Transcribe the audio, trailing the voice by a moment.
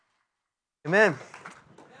Amen.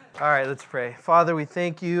 All right, let's pray. Father, we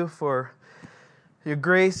thank you for your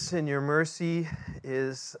grace and your mercy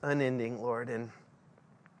is unending, Lord, and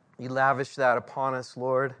you lavish that upon us,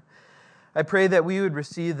 Lord. I pray that we would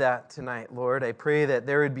receive that tonight, Lord. I pray that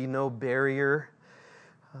there would be no barrier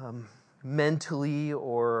mentally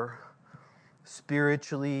or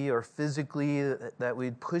spiritually or physically that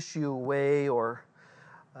we'd push you away or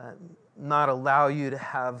not allow you to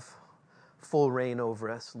have full reign over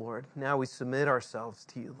us, Lord. Now we submit ourselves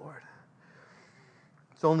to you, Lord.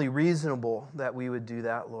 It's only reasonable that we would do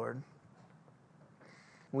that, Lord.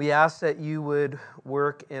 We ask that you would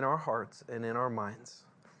work in our hearts and in our minds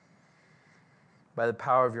by the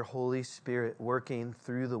power of your Holy Spirit working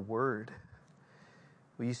through the Word.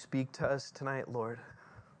 Will you speak to us tonight, Lord?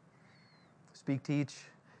 Speak to each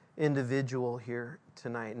individual here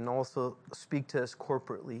tonight and also speak to us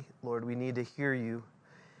corporately, Lord. We need to hear you.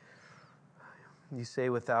 You say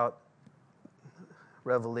without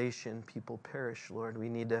revelation, people perish, Lord. We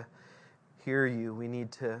need to hear you. We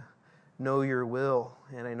need to know your will.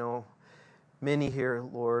 And I know many here,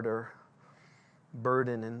 Lord, are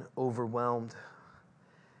burdened and overwhelmed.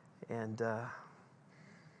 And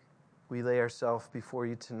we lay ourselves before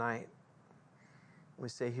you tonight. We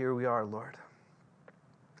say, here we are, Lord.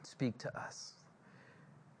 Speak to us.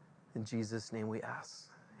 In Jesus' name we ask.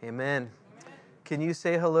 Amen. Can you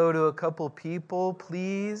say hello to a couple people,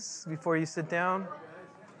 please, before you sit down?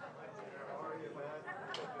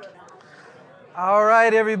 All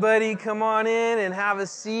right, everybody, come on in and have a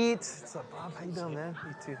seat. What's up, Bob? How you doing, man?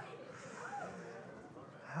 You too.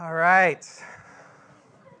 All right.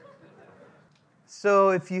 So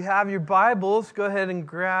if you have your Bibles, go ahead and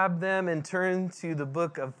grab them and turn to the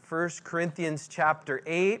book of 1 Corinthians chapter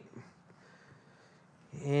 8.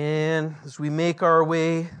 And as we make our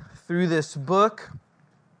way through this book,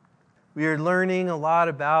 we are learning a lot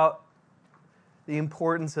about the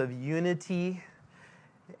importance of unity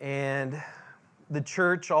and the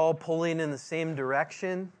church all pulling in the same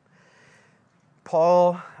direction.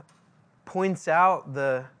 Paul points out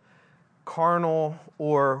the carnal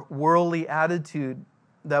or worldly attitude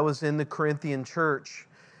that was in the Corinthian church,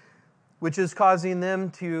 which is causing them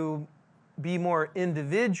to be more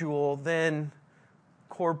individual than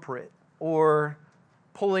corporate or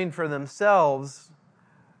pulling for themselves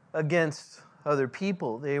against other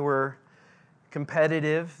people. They were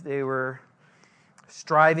competitive. They were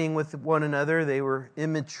striving with one another. They were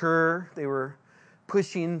immature. They were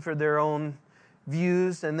pushing for their own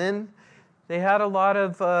views. And then they had a lot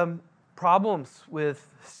of problems with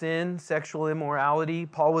sin, sexual immorality.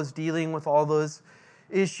 Paul was dealing with all those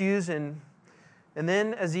issues. And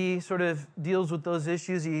then as he sort of deals with those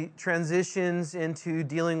issues, he transitions into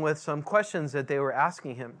dealing with some questions that they were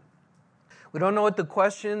asking him. We don't know what the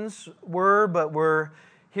questions were, but we're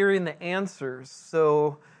hearing the answers.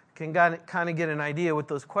 So can kind of get an idea what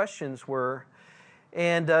those questions were.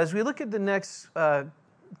 And as we look at the next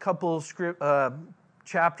couple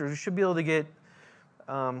chapters, we should be able to get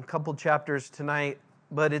a couple chapters tonight,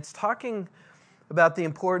 but it's talking about the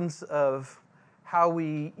importance of how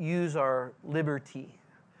we use our liberty.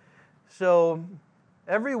 So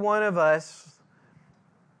every one of us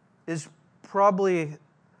is probably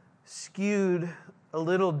skewed a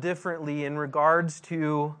little differently in regards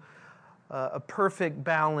to a perfect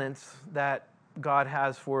balance that God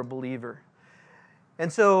has for a believer.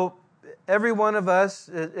 And so every one of us,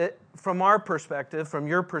 from our perspective, from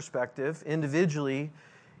your perspective, individually,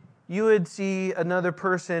 you would see another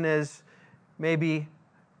person as maybe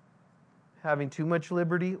having too much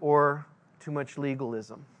liberty or too much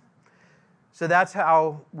legalism. So that's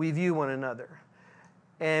how we view one another.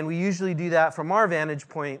 And we usually do that from our vantage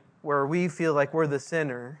point where we feel like we're the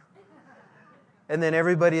sinner. And then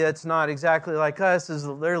everybody that's not exactly like us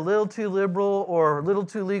they're a little too liberal or a little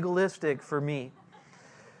too legalistic for me.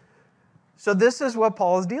 So this is what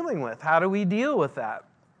Paul is dealing with. How do we deal with that?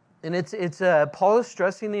 And Paul is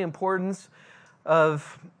stressing the importance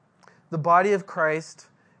of the body of Christ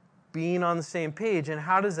being on the same page. And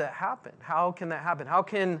how does that happen? How can that happen? How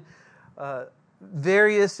can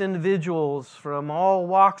various individuals from all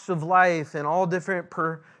walks of life and all different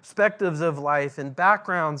perspectives of life and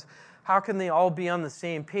backgrounds, how can they all be on the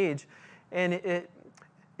same page? And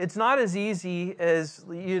it's not as easy as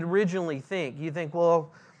you'd originally think. You think,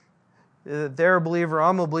 well, they're a believer,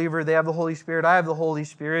 I'm a believer, they have the Holy Spirit, I have the Holy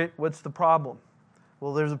Spirit. What's the problem?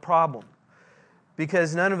 Well, there's a problem.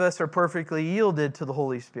 Because none of us are perfectly yielded to the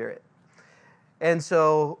Holy Spirit. And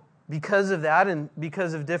so because of that and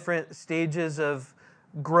because of different stages of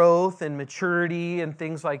growth and maturity and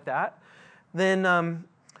things like that, then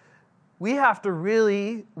we have to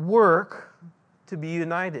really work to be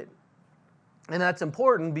united. And that's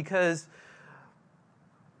important because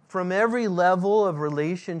from every level of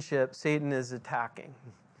relationship, Satan is attacking.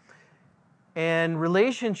 And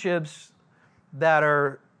relationships that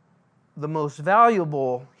are the most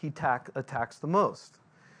valuable, he attacks the most.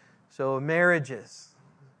 So marriages,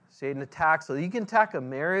 Satan attacks. So you can attack a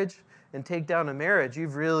marriage and take down a marriage.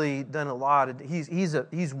 You've really done a lot.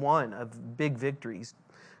 He's won a big victories,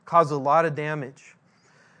 caused a lot of damage.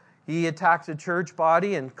 He attacks a church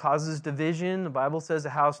body and causes division. The Bible says a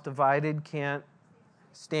house divided can't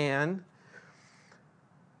stand.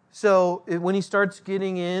 So when he starts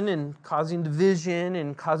getting in and causing division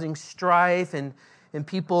and causing strife and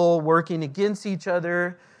people working against each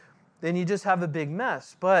other, then you just have a big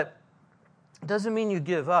mess. But it doesn't mean you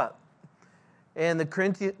give up. And the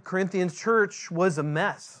Corinthians church was a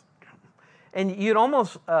mess. And you'd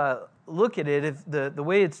almost look at it, if the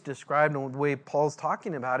way it's described and the way Paul's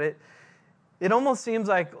talking about it, it almost seems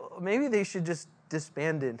like maybe they should just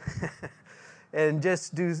disband it and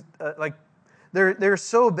just do, like, they're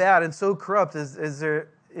so bad and so corrupt. Is there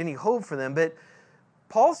any hope for them? But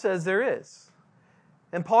Paul says there is.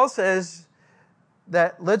 And Paul says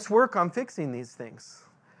that let's work on fixing these things.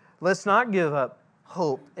 Let's not give up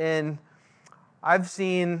hope. And I've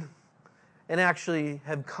seen and actually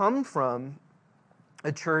have come from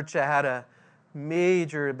a church that had a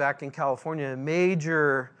major, back in California, a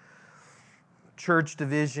major church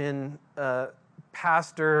division,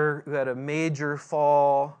 pastor who had a major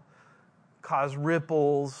fall, caused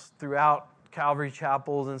ripples throughout Calvary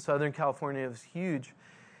chapels in Southern California. It was huge.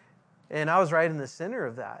 And I was right in the center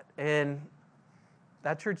of that. And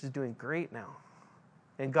that church is doing great now.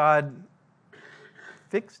 And God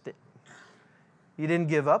fixed it. He didn't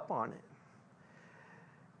give up on it.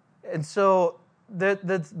 And so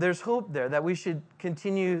there's hope there that we should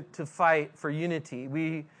continue to fight for unity.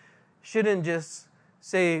 We shouldn't just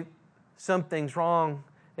say something's wrong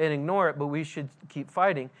and ignore it, but we should keep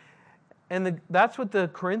fighting. And that's what the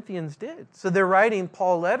Corinthians did. So they're writing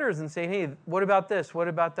Paul letters and saying, hey, what about this? What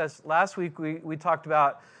about this? Last week we talked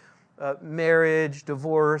about marriage,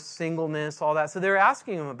 divorce, singleness, all that. So they're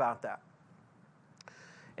asking him about that.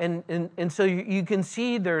 And so you can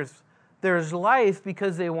see there's life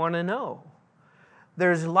because they want to know.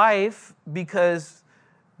 There's life because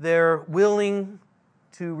they're willing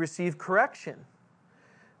to receive correction.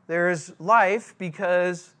 There's life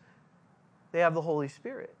because they have the Holy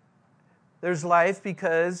Spirit. There's life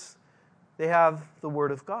because they have the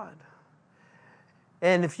Word of God.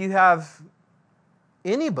 And if you have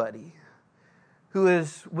anybody who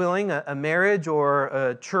is willing, a marriage or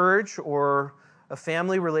a church or a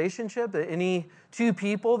family relationship, any two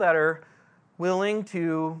people that are willing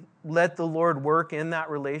to let the Lord work in that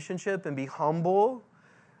relationship and be humble,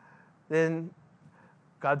 then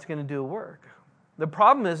God's going to do a work. The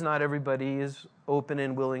problem is not everybody is open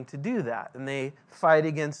and willing to do that, and they fight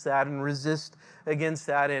against that and resist against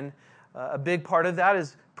that, and a big part of that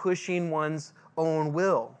is pushing one's own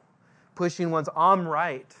will, pushing one's I'm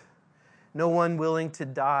right, no one willing to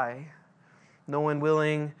die, no one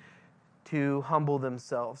willing to humble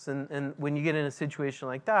themselves. And when you get in a situation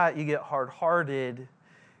like that, you get hard-hearted. And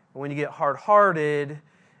when you get hard-hearted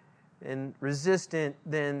and resistant,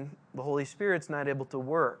 then the Holy Spirit's not able to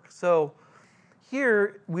work. So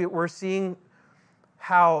here we're seeing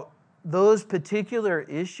how those particular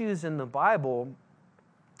issues in the Bible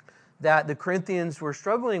that the Corinthians were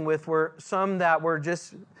struggling with were some that were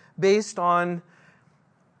just based on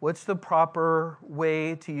what's the proper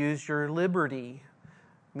way to use your liberty,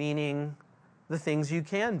 meaning the things you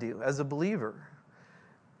can do as a believer.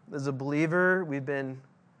 As a believer, we've been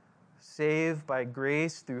saved by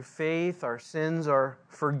grace through faith. Our sins are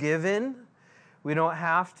forgiven. We don't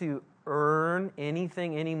have to earn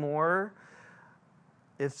anything anymore.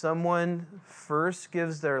 If someone first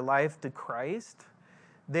gives their life to Christ,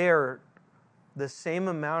 they are the same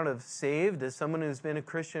amount of saved as someone who's been a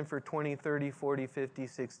Christian for 20, 30, 40, 50,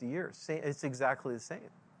 60 years. It's exactly the same.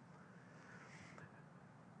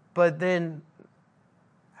 But then,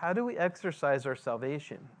 how do we exercise our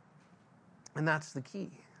salvation? And that's the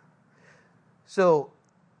key. So,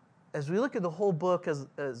 as we look at the whole book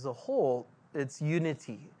as a whole, it's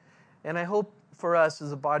unity. And I hope for us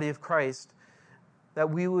as a body of Christ that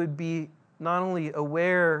we would be not only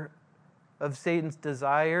aware of Satan's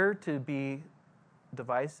desire to be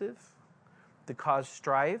divisive, to cause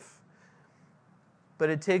strife, but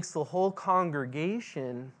it takes the whole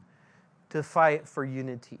congregation to fight for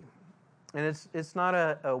unity. And it's not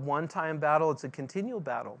a one-time battle, it's a continual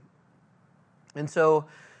battle. And so,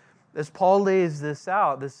 as Paul lays this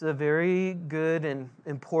out, this is a very good and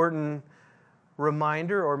important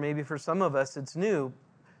reminder, or maybe for some of us it's new,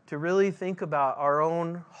 to really think about our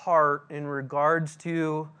own heart in regards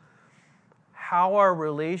to how our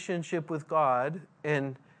relationship with God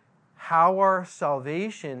and how our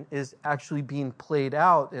salvation is actually being played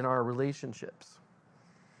out in our relationships.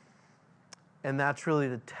 And that's really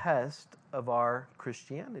the test of our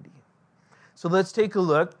Christianity. So let's take a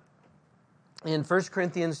look in 1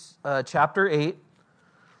 Corinthians chapter 8.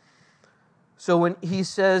 So when he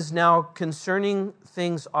says now concerning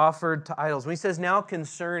things offered to idols, when he says now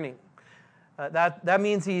concerning, that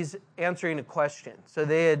means he's answering a question. So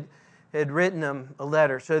they had written him a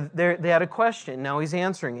letter. So they had a question. Now he's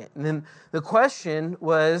answering it. And then the question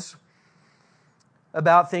was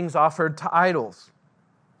about things offered to idols.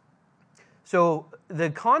 So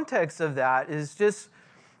the context of that is just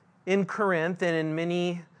in Corinth and in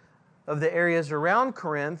many of the areas around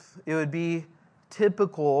Corinth, it would be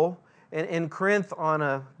typical. And in Corinth, on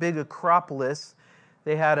a big acropolis,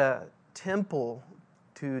 they had a temple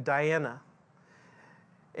to Diana.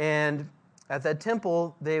 And at that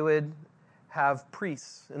temple, they would have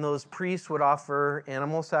priests. And those priests would offer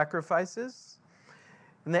animal sacrifices.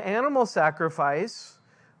 And the animal sacrifice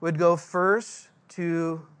would go first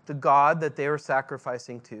to the god that they were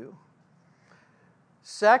sacrificing to.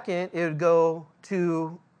 Second, it would go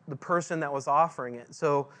to the person that was offering it.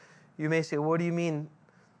 So you may say, what do you mean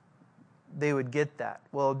they would get that?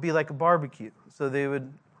 Well, it'd be like a barbecue. So they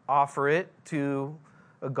would offer it to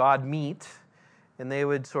a god meat, and they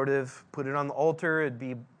would sort of put it on the altar. It'd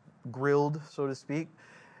be grilled, so to speak.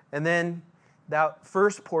 And then that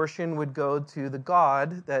first portion would go to the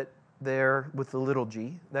god that they're, with the little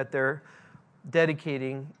g, that they're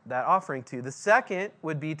dedicating that offering to. The second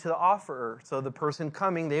would be to the offerer. So the person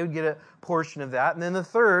coming, they would get a portion of that. And then the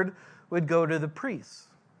third would go to the priest.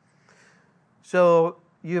 So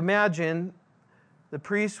you imagine the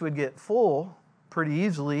priest would get full pretty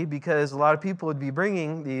easily because a lot of people would be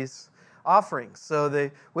bringing these offerings. So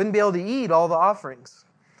they wouldn't be able to eat all the offerings.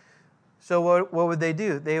 So what would they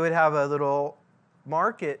do? They would have a little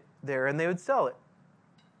market there and they would sell it.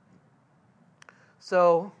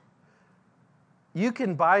 So you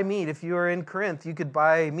can buy meat. If you were in Corinth, you could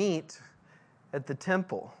buy meat at the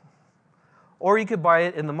temple. Or you could buy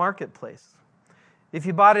it in the marketplace. If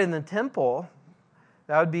you bought it in the temple,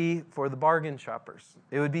 that would be for the bargain shoppers.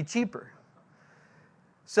 It would be cheaper.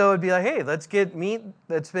 So it'd be like, hey, let's get meat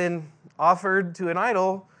that's been offered to an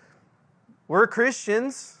idol. We're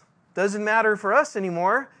Christians. Doesn't matter for us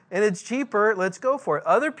anymore. And it's cheaper. Let's go for it.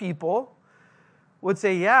 Other people would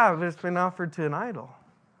say, yeah, but it's been offered to an idol.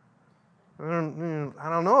 I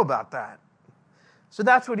don't know about that. So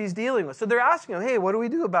that's what he's dealing with. So they're asking him, hey, what do we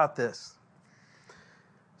do about this?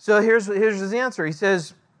 So here's his answer. He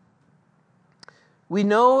says, we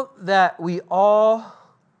know that we all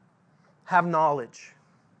have knowledge.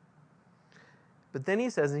 But then he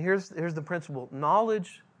says, and here's the principle,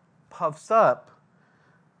 knowledge puffs up,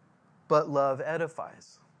 but love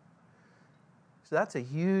edifies. So that's a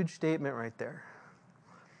huge statement right there.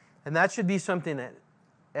 And that should be something that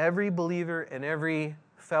every believer and every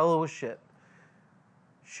fellowship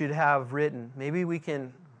should have written. Maybe we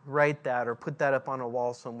can write that or put that up on a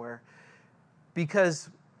wall somewhere. Because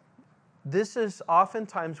this is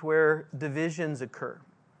oftentimes where divisions occur.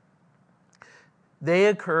 They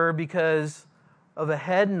occur because of a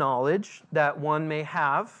head knowledge that one may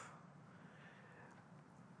have.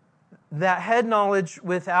 That head knowledge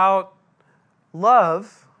without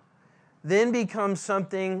love then becomes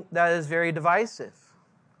something that is very divisive.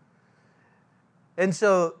 And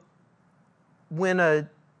so when a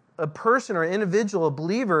person or an individual, a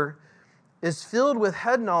believer, is filled with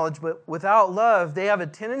head knowledge but without love, they have a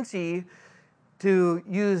tendency to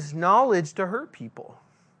use knowledge to hurt people.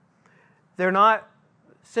 They're not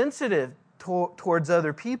sensitive towards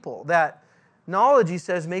other people. That knowledge, he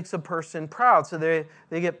says, makes a person proud, so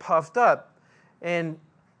they get puffed up. And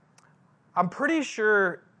I'm pretty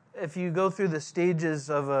sure if you go through the stages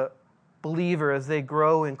of a believer as they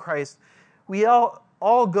grow in Christ, we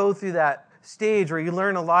all go through that stage where you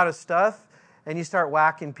learn a lot of stuff and you start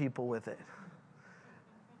whacking people with it.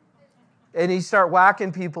 And you start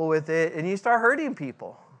whacking people with it and you start hurting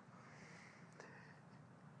people.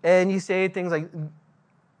 And you say things like,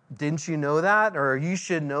 didn't you know that? Or you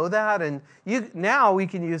should know that. And now we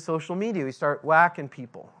can use social media. We start whacking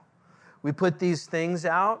people. We put these things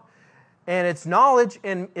out and it's knowledge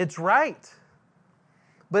and it's right.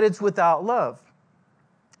 But it's without love.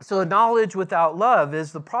 So knowledge without love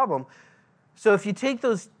is the problem. So if you take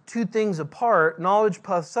those two things apart, knowledge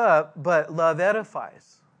puffs up, but love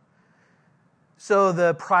edifies. So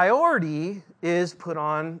the priority is put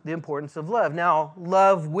on the importance of love. Now,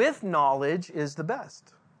 love with knowledge is the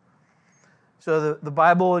best. So the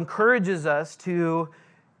Bible encourages us to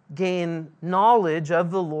gain knowledge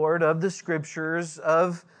of the Lord, of the Scriptures,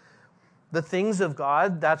 of the things of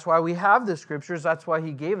God. That's why we have the Scriptures. That's why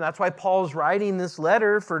He gave them. That's why Paul's writing this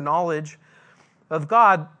letter for knowledge of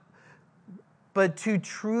God. But to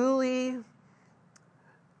truly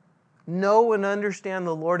know and understand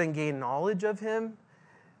the Lord and gain knowledge of Him,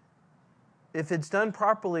 if it's done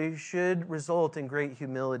properly, should result in great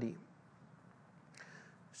humility.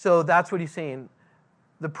 So that's what he's saying.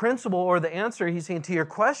 The principle or the answer, he's saying to your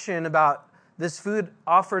question about this food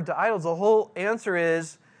offered to idols, the whole answer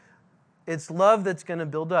is it's love that's going to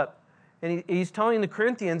build up. And he's telling the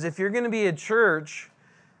Corinthians, if you're going to be a church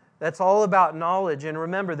that's all about knowledge, and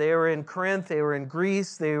remember, they were in Corinth, they were in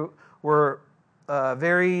Greece, they were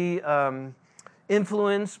very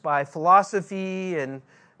influenced by philosophy and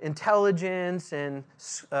intelligence and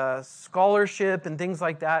scholarship and things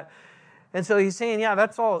like that. And so he's saying, yeah,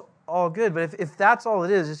 that's all good, but if that's all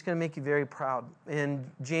it is, it's going to make you very proud. In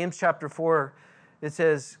James chapter 4, it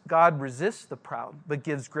says, God resists the proud, but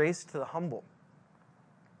gives grace to the humble.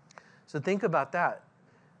 So think about that.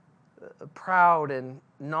 Proud and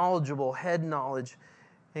knowledgeable, head knowledge,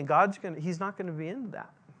 and He's not going to be into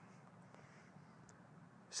that.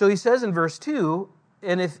 So he says in verse 2,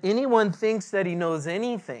 and if anyone thinks that he knows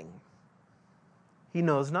anything, he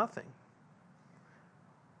knows nothing.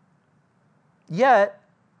 Yet,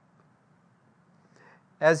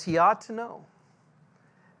 as he ought to know.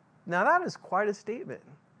 Now that is quite a statement.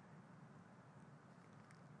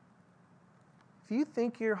 If you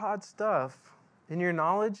think you're hot stuff in your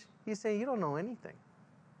knowledge, he's saying you don't know anything.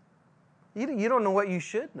 You don't know what you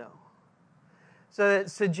should know. So it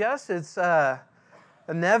suggests it's a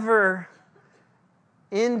never-ending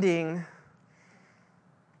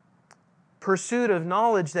pursuit of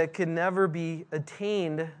knowledge that can never be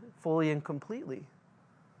attained fully and completely.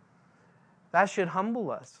 That should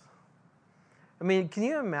humble us. I mean, can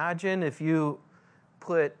you imagine if you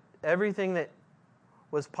put everything that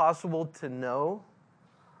was possible to know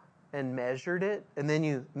and measured it, and then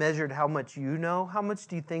you measured how much you know? How much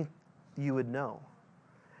do you think you would know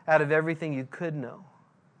out of everything you could know?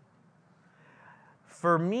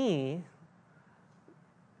 For me,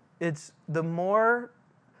 it's the more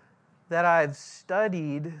that I've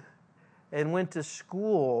studied and went to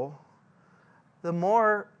school, the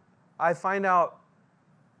more I find out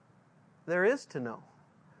there is to know.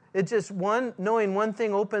 It's just knowing one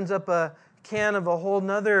thing opens up a can of a whole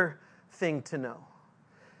nother thing to know.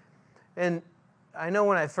 And I know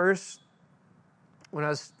when I first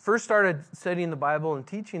started studying the Bible and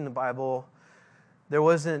teaching the Bible, there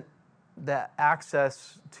wasn't that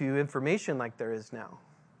access to information like there is now.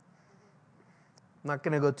 I'm not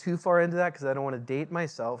going to go too far into that because I don't want to date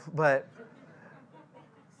myself, but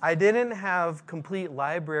I didn't have complete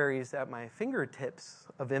libraries at my fingertips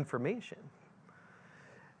of information.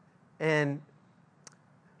 And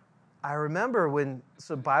I remember when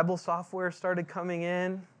some Bible software started coming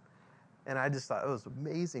in, and I just thought it was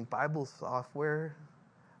amazing. Bible software,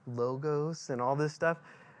 logos, and all this stuff.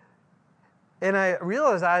 And I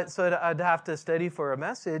realized I'd have to study for a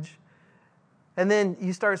message. And then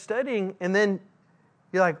you start studying, and then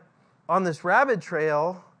you're like on this rabbit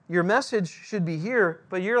trail. Your message should be here,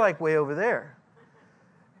 but you're like way over there.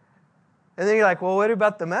 And then you're like, well, what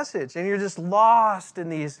about the message? And you're just lost in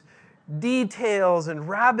these details and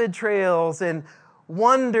rabbit trails and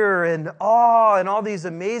wonder and awe and all these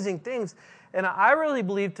amazing things. And I really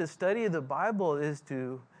believe to study the Bible is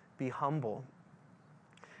to be humble.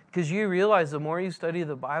 Because you realize the more you study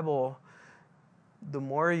the Bible, the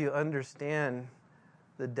more you understand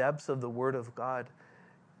the depths of the Word of God.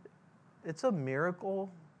 It's a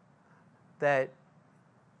miracle that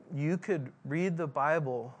you could read the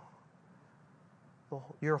Bible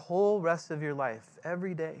your whole rest of your life,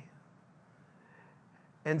 every day,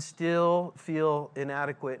 and still feel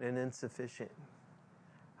inadequate and insufficient.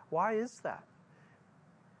 Why is that?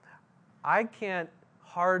 I can't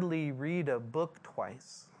hardly read a book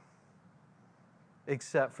twice,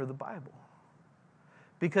 except for the Bible.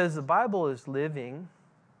 Because the Bible is living,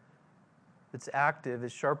 it's active,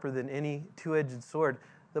 it's sharper than any two-edged sword.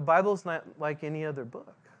 The Bible's not like any other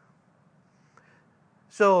book.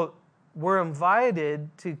 So we're invited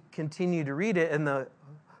to continue to read it, and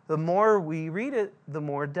the more we read it, the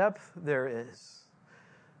more depth there is.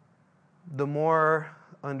 The more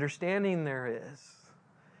understanding there is.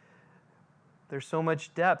 There's so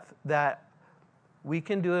much depth that we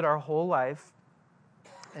can do it our whole life,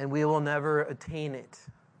 and we will never attain it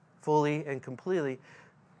fully and completely.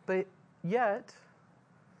 But yet,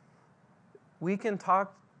 we can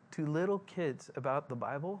talk to little kids about the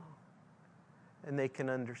Bible, and they can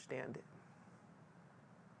understand it.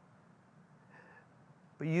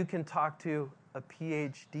 But you can talk to a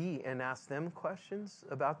PhD and ask them questions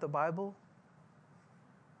about the Bible,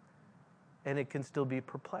 and it can still be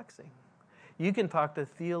perplexing. You can talk to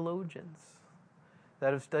theologians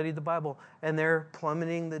that have studied the Bible, and they're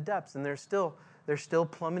plummeting the depths, and they're still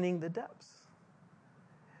plummeting the depths.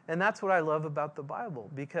 And that's what I love about the Bible,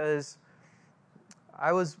 because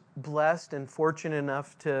I was blessed and fortunate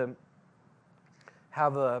enough to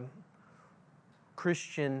have a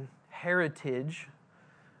Christian heritage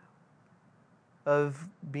of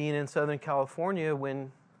being in Southern California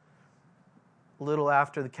when, a little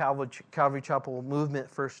after the Calvary Chapel movement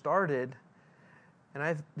first started, and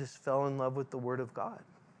I just fell in love with the Word of God.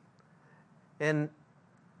 And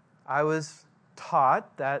I was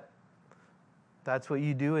taught that that's what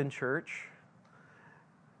you do in church.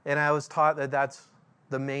 And I was taught that that's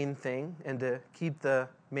the main thing, and to keep the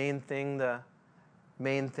main thing the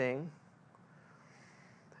main thing.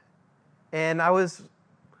 And I was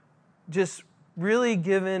just really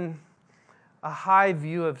given a high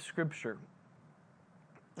view of Scripture.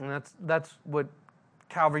 And that's what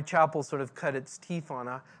Calvary Chapel sort of cut its teeth on,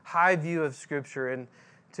 a high view of Scripture, and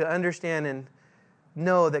to understand and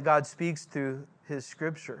know that God speaks through His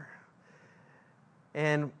Scripture.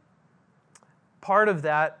 And part of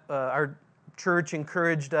that, our church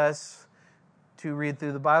encouraged us to read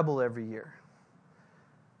through the Bible every year.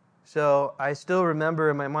 So I still remember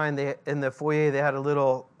in my mind, in the foyer, they had a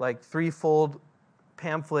little like 3-fold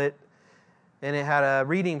pamphlet, and it had a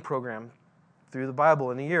reading program through the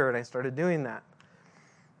Bible in a year, and I started doing that.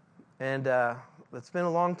 And it's been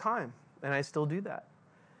a long time, and I still do that.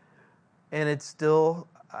 And it's still,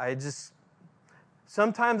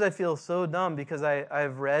 sometimes I feel so dumb because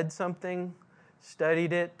I've read something,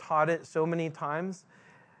 studied it, taught it so many times,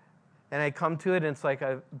 and I come to it and it's like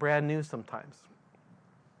brand new sometimes.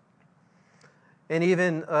 And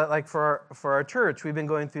even like for our church, we've been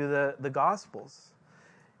going through the Gospels.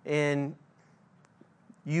 And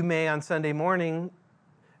you may on Sunday morning,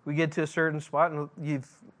 we get to a certain spot, and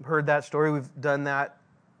you've heard that story. We've done that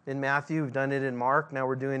in Matthew, we've done it in Mark, now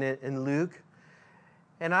we're doing it in Luke.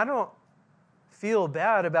 And I don't feel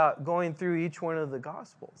bad about going through each one of the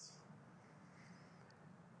Gospels.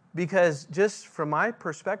 Because just from my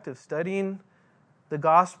perspective, studying the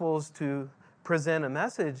Gospels to present a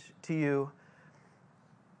message to you,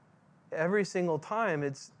 every single time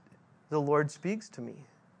it's the Lord speaks to me.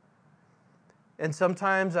 And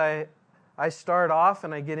sometimes I start off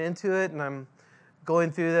and I get into it and I'm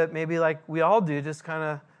going through that, maybe like we all do, just kind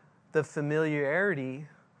of the familiarity.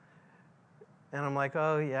 And I'm like,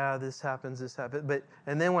 oh yeah, this happens.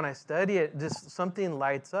 And then when I study it, just something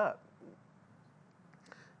lights up.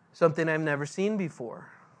 Something I've never seen before.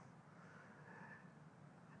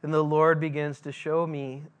 And the Lord begins to show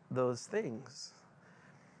me those things.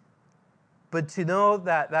 But to know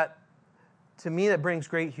that to me, that brings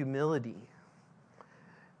great humility.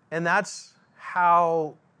 And that's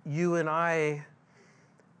how you and I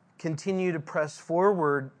continue to press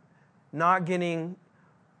forward, not getting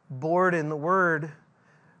bored in the Word,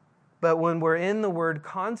 but when we're in the Word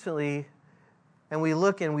constantly, and we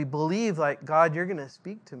look and we believe, like, God, you're going to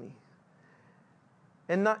speak to me.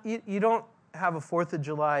 And you don't have a 4th of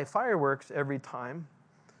July fireworks every time.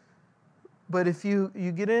 But if you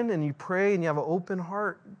get in and you pray and you have an open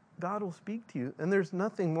heart, God will speak to you. And there's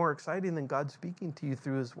nothing more exciting than God speaking to you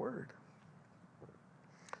through His Word.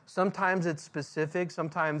 Sometimes it's specific.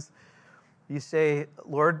 Sometimes you say,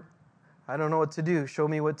 Lord, I don't know what to do. Show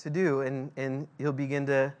me what to do. And He'll begin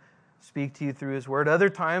to speak to you through His Word. Other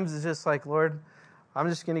times it's just like, Lord, I'm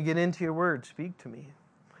just going to get into your Word. Speak to me.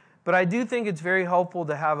 But I do think it's very helpful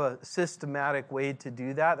to have a systematic way to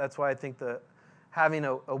do that. That's why I think having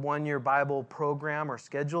a 1-year Bible program or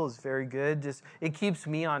schedule is very good. It keeps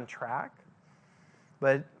me on track.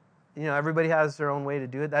 But everybody has their own way to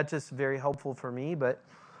do it. That's just very helpful for me. But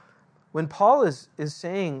when Paul is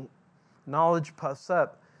saying knowledge puffs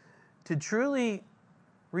up, to truly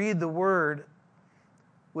read the Word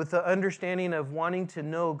with the understanding of wanting to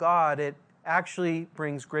know God, it actually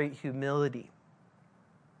brings great humility.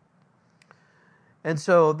 And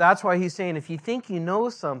so that's why he's saying, if you think you know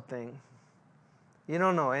something, you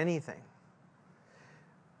don't know anything.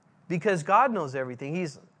 Because God knows everything.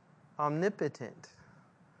 He's omnipotent.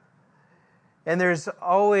 And there's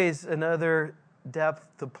always another depth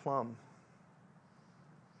to plumb.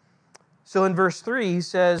 So in verse 3, he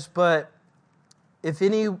says, but if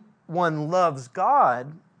anyone loves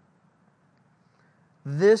God,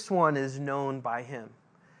 this one is known by Him.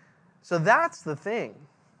 So that's the thing.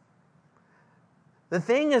 The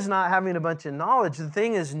thing is not having a bunch of knowledge. The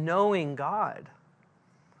thing is knowing God.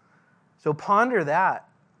 So ponder that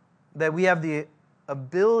we have the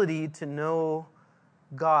ability to know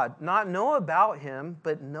God. Not know about Him,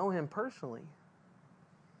 but know Him personally.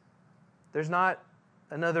 There's not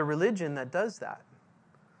another religion that does that.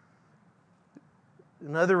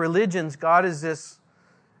 In other religions, God is this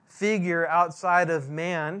figure outside of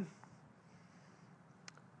man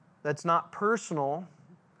that's not personal,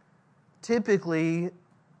 typically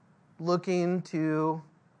looking to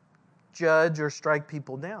judge or strike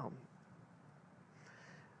people down.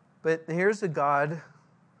 But here's a God,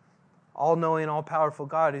 all-knowing, all-powerful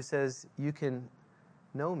God, who says, you can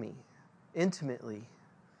know me intimately.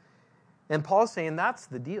 And Paul's saying that's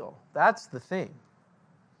the deal. That's the thing.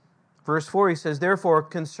 Verse 4, he says, therefore,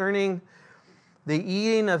 concerning the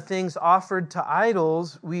eating of things offered to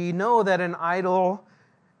idols, we know that an idol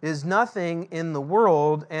is nothing in the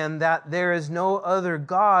world and that there is no other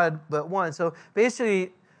God but one. So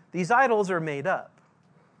basically, these idols are made up,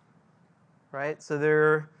 right? So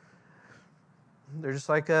they're just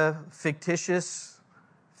like a fictitious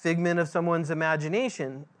figment of someone's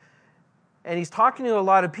imagination. And he's talking to a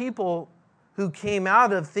lot of people who came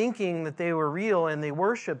out of thinking that they were real and they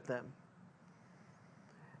worshiped them.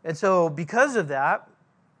 And so because of that,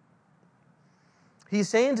 he's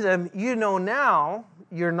saying to them, you know now,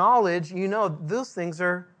 your knowledge, you know those things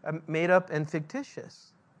are made up and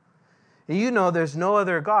fictitious. And you know there's no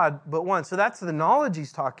other God but one. So that's the knowledge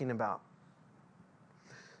he's talking about.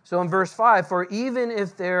 So in verse 5, for even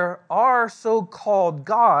if there are so-called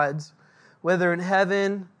gods, whether in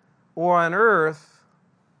heaven or on earth,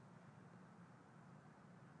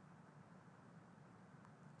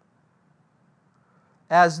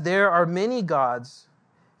 as there are many gods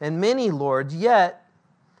and many lords, yet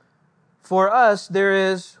for us there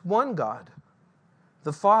is one God,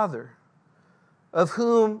 the Father, of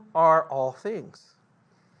whom are all things.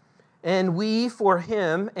 And we for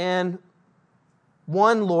Him, and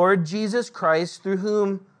one Lord, Jesus Christ, through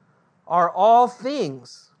whom are all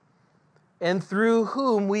things, and through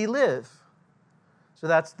whom we live. So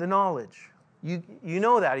that's the knowledge. You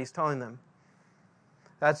know that, he's telling them.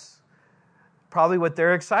 That's probably what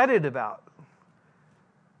they're excited about.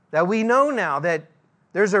 That we know now that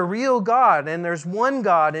there's a real God and there's one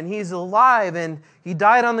God and He's alive and He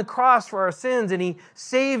died on the cross for our sins and He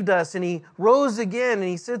saved us and He rose again and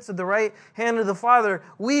He sits at the right hand of the Father.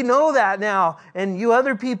 We know that now, and you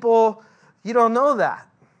other people, you don't know that.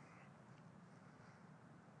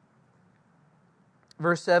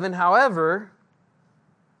 Verse 7, however,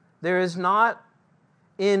 there is not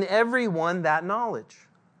in everyone that knowledge.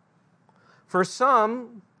 For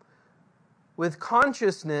some, with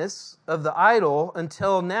consciousness of the idol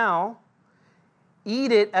until now,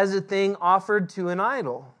 eat it as a thing offered to an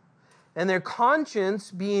idol, and their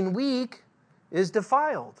conscience, being weak, is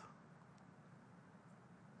defiled.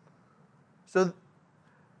 So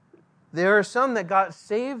there are some that got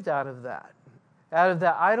saved out of that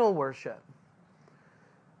idol worship.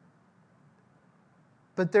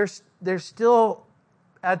 But they're still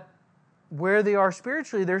at where they are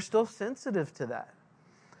spiritually, they're still sensitive to that.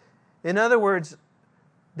 In other words,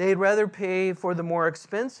 they'd rather pay for the more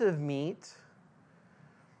expensive meat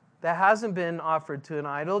that hasn't been offered to an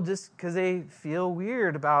idol just because they feel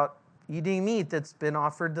weird about eating meat that's been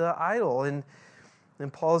offered to the idol. And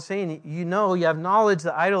Paul is saying, you have knowledge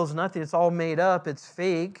the idol is nothing, it's all made up, it's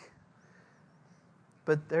fake.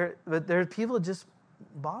 But there are people it just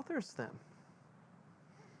bothers them.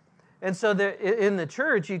 And so in the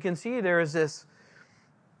church, you can see there is this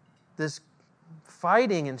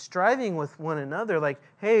fighting and striving with one another. Like,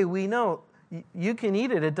 hey, we know you can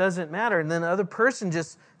eat it. It doesn't matter. And then the other person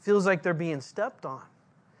just feels like they're being stepped on.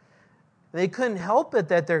 They couldn't help it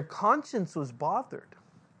that their conscience was bothered.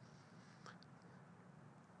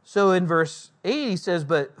 So in verse 8, he says,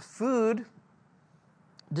 but food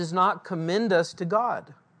does not commend us to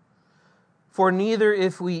God. For neither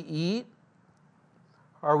if we eat,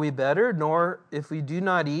 are we better, nor if we do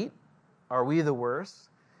not eat, are we the worse?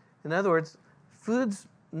 In other words, food's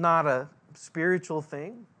not a spiritual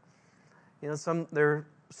thing. There are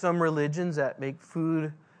some religions that make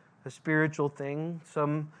food a spiritual thing.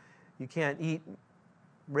 Some, you can't eat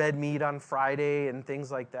red meat on Friday and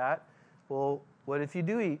things like that. Well, what if you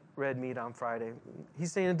do eat red meat on Friday?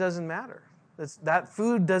 He's saying it doesn't matter. That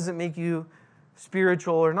food doesn't make you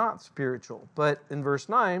spiritual or not spiritual. But in verse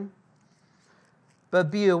 9, but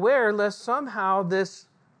be aware lest somehow this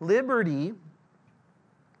liberty,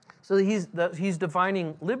 so he's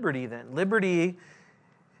defining liberty then. Liberty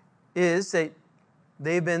is that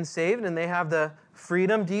they've been saved and they have the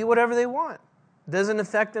freedom to eat whatever they want. It doesn't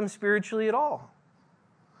affect them spiritually at all.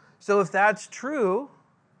 So if that's true,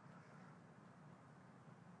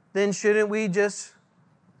 then shouldn't we just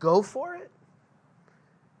go for it?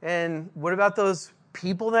 And what about those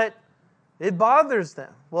people that it bothers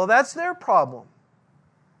them? Well, that's their problem.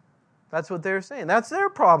 That's what they're saying. That's their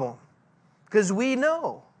problem. Because we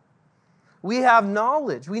know. We have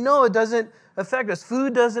knowledge. We know it doesn't affect us.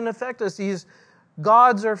 Food doesn't affect us. These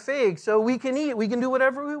gods are fake. So we can eat. We can do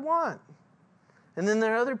whatever we want. And then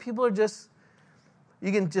there are other people who are just,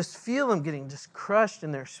 you can just feel them getting just crushed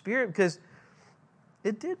in their spirit because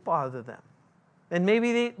it did bother them. And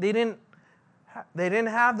maybe they didn't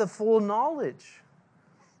have the full knowledge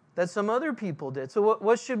that some other people did. So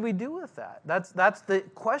what should we do with that? That's the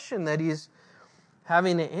question that he's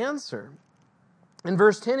having to answer. In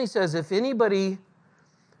verse 10 he says, if anybody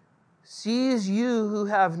sees you who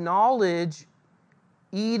have knowledge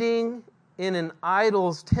eating in an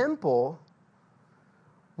idol's temple,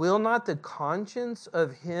 will not the conscience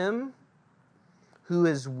of him who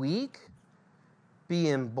is weak be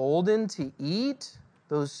emboldened to eat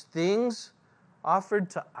those things offered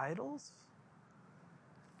to idols?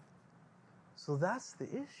 So that's the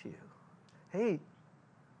issue. Hey,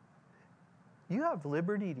 you have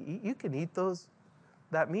liberty to eat. You can eat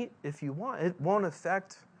that meat if you want. It won't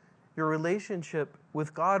affect your relationship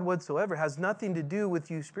with God whatsoever. It has nothing to do with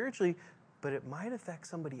you spiritually, but it might affect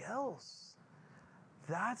somebody else.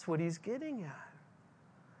 That's what he's getting at.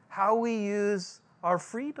 How we use our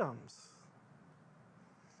freedoms.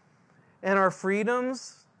 And our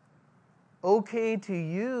freedoms, okay to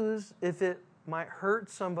use if it might hurt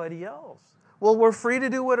somebody else. Well, we're free to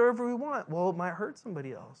do whatever we want. Well, it might hurt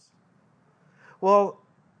somebody else. Well,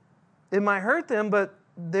 it might hurt them, but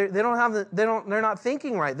they're not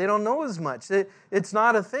thinking right. They don't know as much. It's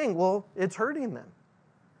not a thing. Well, it's hurting them.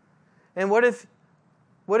 And what if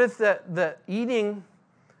the eating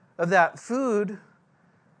of that food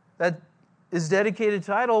that is dedicated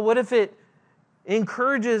to idol, what if it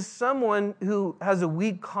encourages someone who has a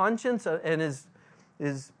weak conscience and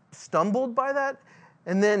is stumbled by that,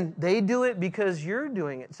 and then they do it because you're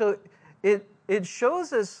doing it? So it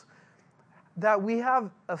shows us that we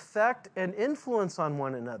have effect and influence on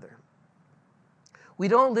one another. We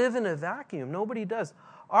don't live in a vacuum. Nobody does.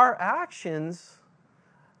 Our actions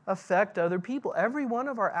affect other people. Every one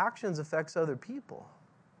of our actions affects other people.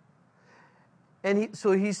 And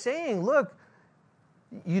so he's saying, look,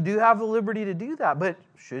 you do have the liberty to do that, but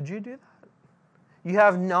should you do that? You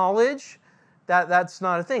have knowledge that that's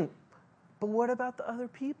not a thing. But what about the other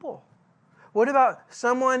people? What about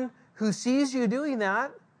someone who sees you doing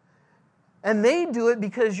that, and they do it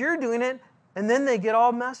because you're doing it, and then they get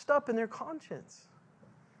all messed up in their conscience?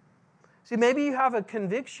 See, maybe you have a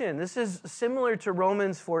conviction. This is similar to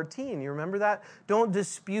Romans 14. You remember that? Don't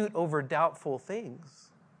dispute over doubtful things.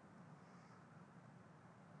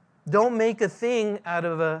 Don't make a thing out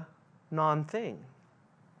of a non-thing.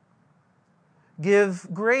 Give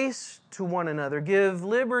grace to one another. Give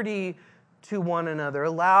liberty to one another.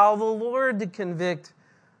 Allow the Lord to convict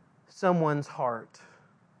someone's heart,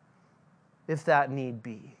 if that need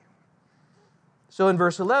be. So in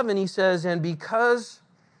verse 11 he says, and because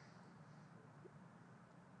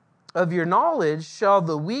of your knowledge shall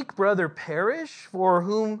the weak brother perish for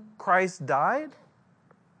whom Christ died?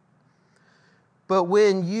 But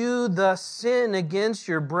when you thus sin against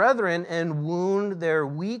your brethren and wound their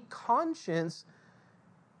weak conscience,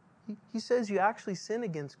 he says you actually sin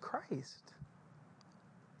against Christ.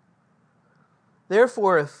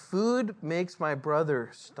 Therefore, if food makes my brother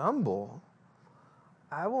stumble,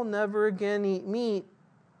 I will never again eat meat,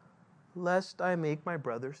 lest I make my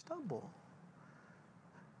brother stumble.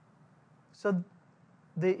 So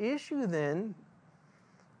the issue then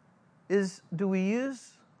is, do we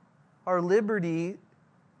use our liberty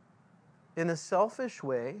in a selfish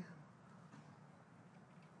way,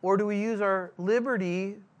 or do we use our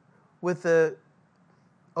liberty with the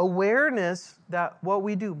awareness that what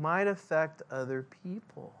we do might affect other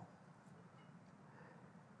people?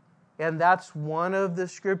 And that's one of the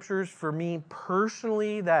scriptures for me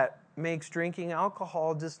personally that makes drinking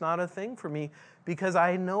alcohol just not a thing for me, because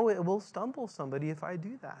I know it will stumble somebody if I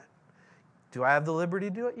do that. Do I have the liberty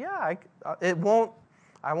to do it? Yeah,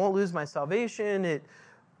 I won't lose my salvation. It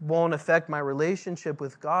won't affect my relationship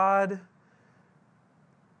with God.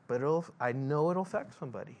 But I know it'll affect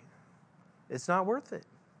somebody. It's not worth it.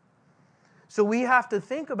 So we have to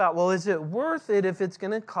think about, well, is it worth it if it's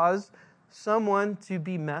going to cause someone to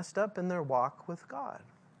be messed up in their walk with God?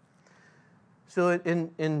 So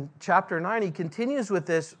in chapter 9, he continues with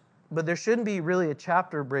this, but there shouldn't be really a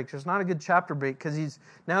chapter break. There's not a good chapter break because he's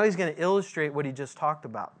going to illustrate what he just talked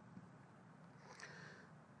about.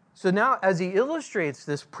 So now, as he illustrates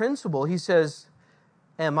this principle, he says,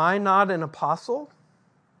 am I not an apostle?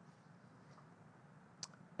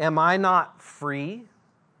 Am I not free?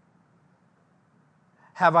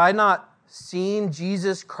 Have I not seen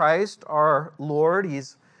Jesus Christ, our Lord?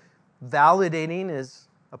 He's validating his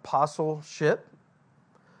apostleship.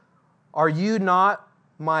 Are you not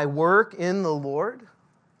my work in the Lord?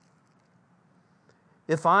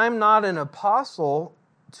 If I'm not an apostle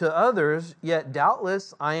to others, yet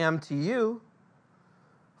doubtless I am to you,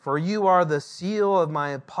 for you are the seal of my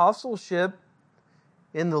apostleship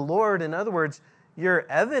in the Lord. In other words, you're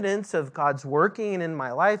evidence of God's working in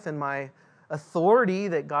my life and my authority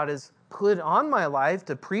that God has put on my life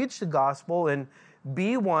to preach the gospel and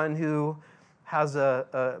be one who has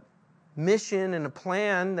a mission and a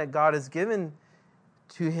plan that God has given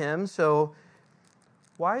to him. So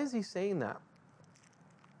why is he saying that?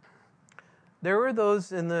 There were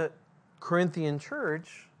those in the Corinthian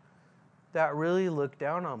church that really looked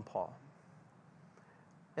down on Paul.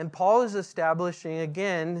 And Paul is establishing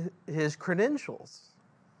again his credentials.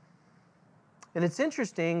 And it's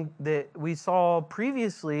interesting that we saw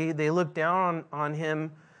previously they looked down on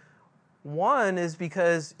him. One is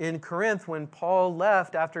because in Corinth, when Paul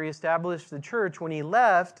left after he established the church, when he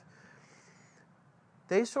left,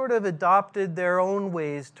 they sort of adopted their own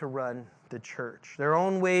ways to run the church, their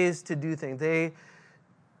own ways to do things. They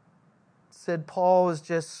said Paul was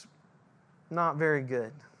just not very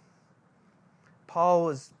good.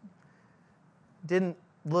 Paul didn't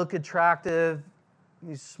look attractive.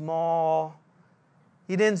 He's small.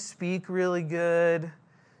 He didn't speak really good.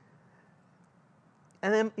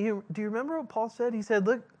 And then, do you remember what Paul said? He said,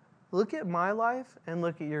 look at my life and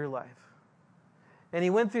look at your life. And he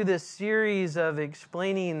went through this series of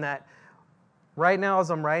explaining that right now as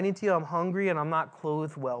I'm writing to you, I'm hungry and I'm not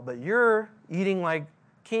clothed well. But you're eating like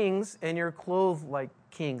kings and you're clothed like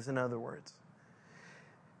kings, in other words.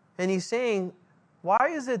 And he's saying, why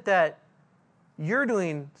is it that you're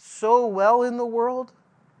doing so well in the world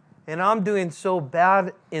and I'm doing so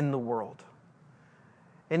bad in the world?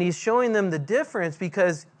 And he's showing them the difference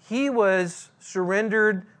because he was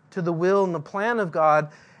surrendered to the will and the plan of God,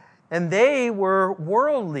 and they were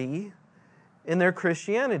worldly in their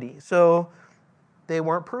Christianity. So they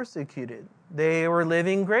weren't persecuted. They were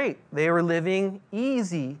living great. They were living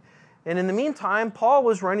easy. And in the meantime, Paul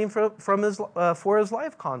was running for his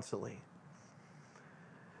life constantly.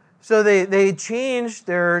 So they changed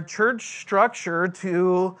their church structure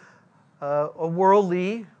to a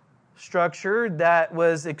worldly structure that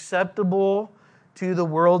was acceptable to the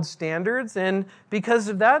world's standards, and because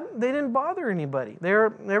of that, they didn't bother anybody.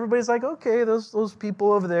 Everybody's like, okay, those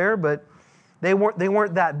people over there, but they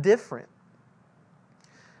weren't that different.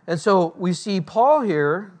 And so we see Paul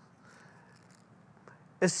here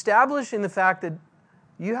establishing the fact that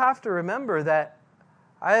you have to remember that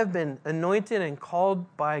I have been anointed and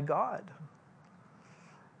called by God.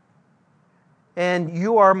 And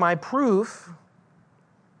you are my proof,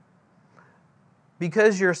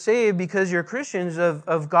 because you're saved, because you're Christians,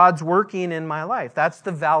 of God's working in my life. That's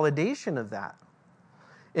the validation of that.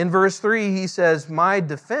 In verse 3, he says, my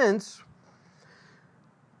defense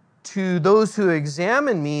to those who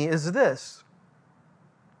examine me is this: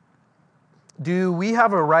 do we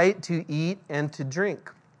have a right to eat and to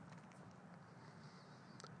drink?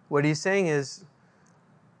 What he's saying is,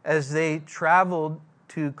 as they traveled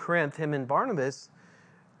to Corinth, him and Barnabas,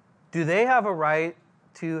 do they have a right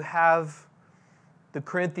to have the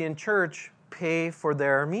Corinthian church pay for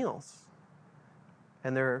their meals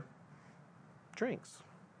and their drinks?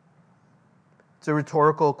 It's a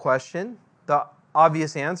rhetorical question. The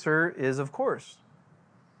obvious answer is, of course.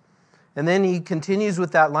 And then he continues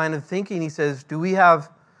with that line of thinking. He says, do we have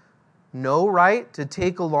no right to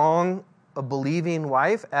take along a believing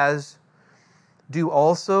wife, as do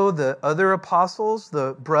also the other apostles,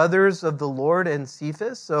 the brothers of the Lord and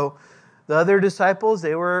Cephas? So the other disciples,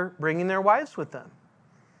 they were bringing their wives with them.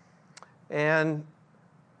 And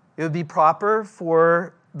it would be proper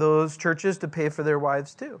for those churches to pay for their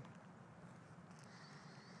wives too.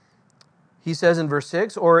 He says in verse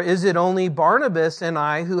 6, or is it only Barnabas and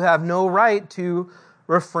I who have no right to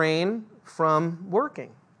refrain from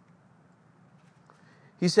working?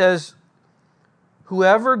 He says,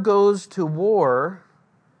 whoever goes to war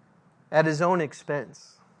at his own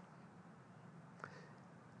expense.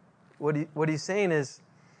 What he's saying is,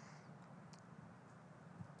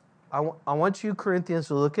 I want you Corinthians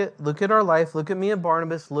to look at our life, look at me and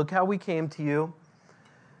Barnabas, look how we came to you.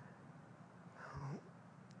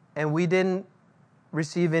 And we didn't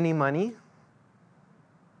receive any money,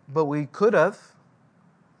 but we could have.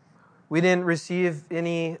 We didn't receive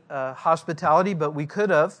any hospitality, but we could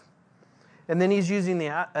have. And then he's using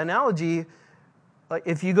the analogy, like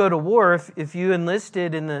if you go to war, if you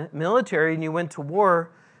enlisted in the military and you went to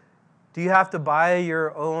war, do you have to buy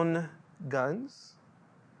your own guns?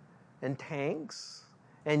 and tanks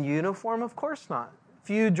and uniform? Of course not. If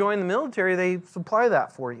you join the military, they supply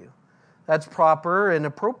that for you. That's proper and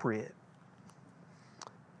appropriate.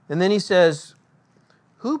 And then he says,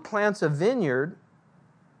 who plants a vineyard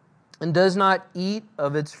and does not eat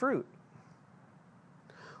of its fruit?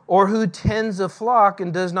 Or who tends a flock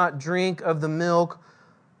and does not drink of the milk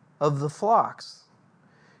of the flocks?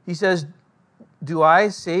 He says, do I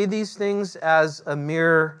say these things as a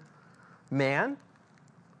mere man?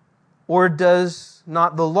 Or does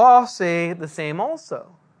not the law say the same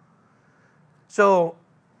also? So,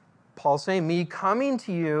 Paul's saying, me coming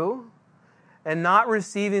to you and not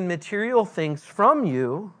receiving material things from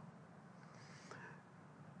you,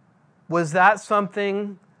 was that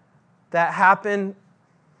something that happened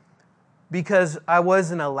because I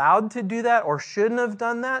wasn't allowed to do that or shouldn't have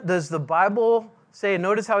done that? Does the Bible say,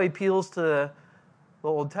 notice how he appeals to the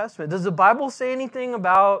Old Testament. Does the Bible say anything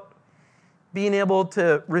about being able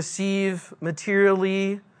to receive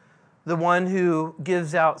materially the one who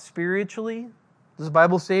gives out spiritually? Does the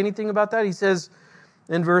Bible say anything about that? He says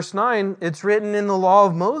in verse 9, it's written in the law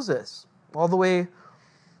of Moses, all the way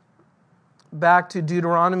back to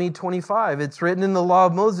Deuteronomy 25. It's written in the law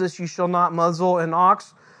of Moses, you shall not muzzle an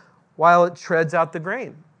ox while it treads out the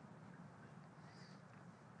grain.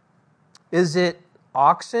 Is it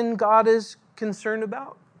oxen God is concerned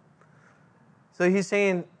about? So he's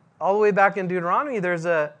saying, all the way back in Deuteronomy, there's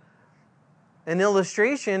an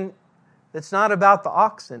illustration that's not about the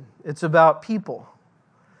oxen. It's about people.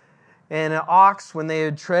 And an ox, when they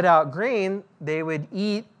would tread out grain, they would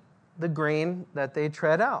eat the grain that they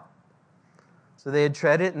tread out. So they'd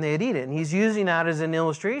tread it and they'd eat it. And he's using that as an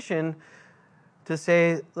illustration to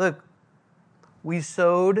say, look, we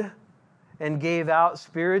sowed and gave out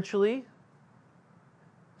spiritually,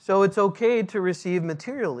 so it's okay to receive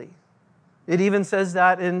materially. It even says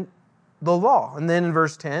that in the law. And then in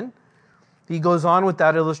verse 10, he goes on with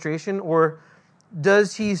that illustration. Or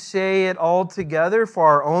does he say it all together for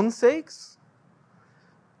our own sakes?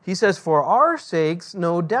 He says, for our sakes,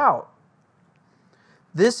 no doubt.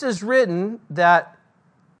 This is written that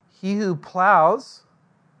he who plows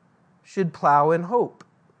should plow in hope.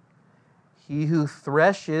 He who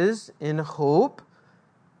threshes in hope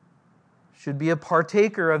should be a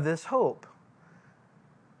partaker of this hope.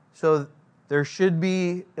 So there should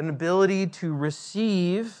be an ability to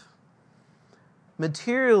receive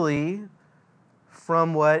materially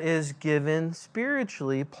from what is given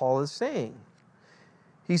spiritually, Paul is saying.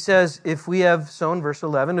 He says, if we have sown, verse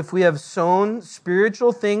 11, if we have sown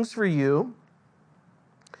spiritual things for you,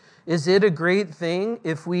 is it a great thing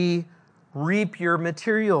if we reap your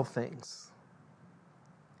material things?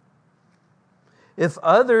 If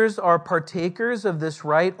others are partakers of this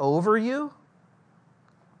right over you,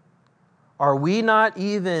 are we not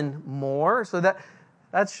even more? So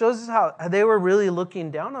that shows us how they were really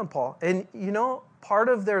looking down on Paul. And you know, part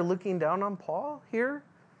of their looking down on Paul here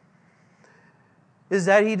is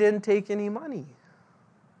that he didn't take any money.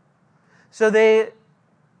 So they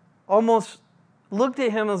almost looked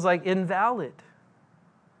at him as like invalid.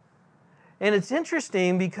 And it's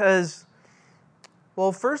interesting because,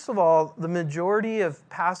 well, first of all, the majority of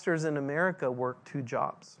pastors in America work 2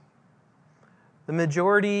 jobs.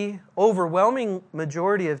 The overwhelming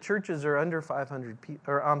majority of churches are under 500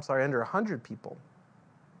 people, under 100 people.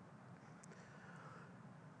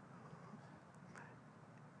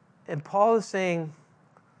 And Paul is saying,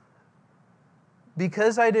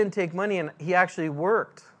 because I didn't take money and he actually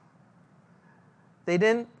worked, they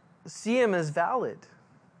didn't see him as valid.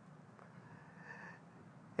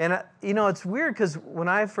 And, you know, it's weird because when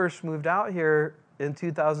I first moved out here in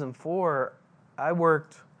 2004, I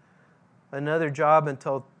worked another job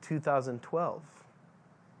until 2012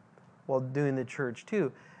 while doing the church too.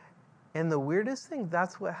 And the weirdest thing,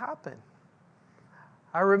 that's what happened.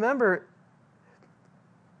 I remember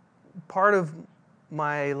part of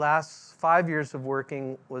my last 5 years of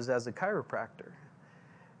working was as a chiropractor.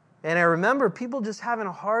 And I remember people just having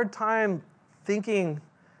a hard time thinking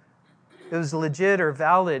it was legit or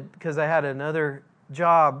valid because I had another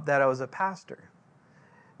job that I was a pastor.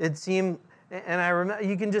 It seemed, and I remember,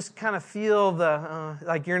 you can just kind of feel the,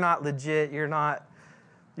 like you're not legit,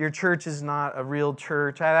 your church is not a real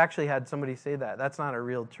church. I actually had somebody say that. That's not a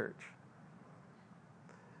real church.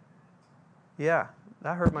 Yeah,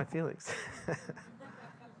 that hurt my feelings.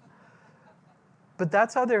 But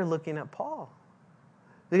that's how they're looking at Paul.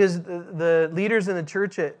 Because the leaders in the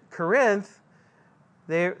church at Corinth,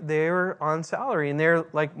 they were on salary and they're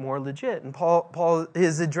like more legit. And Paul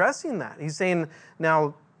is addressing that. He's saying,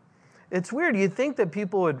 now, it's weird. You'd think that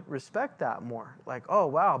people would respect that more. Like, oh,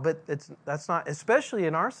 wow. But that's not, especially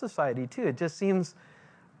in our society too. It just seems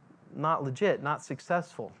not legit, not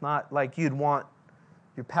successful, not like you'd want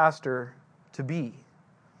your pastor to be.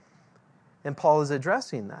 And Paul is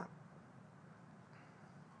addressing that.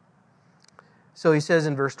 So he says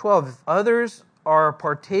in verse 12, if others are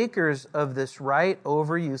partakers of this right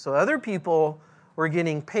over you, so other people were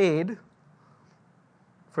getting paid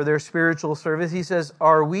for their spiritual service, he says,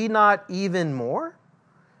 are we not even more?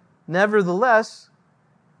 Nevertheless,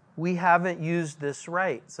 we haven't used this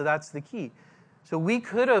right. So that's the key. So we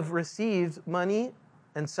could have received money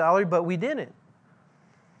and salary, but we didn't.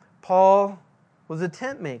 Paul was a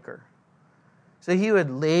tent maker. So he would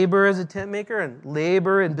labor as a tent maker and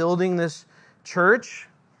labor in building this church.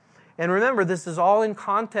 And remember, this is all in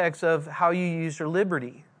context of how you use your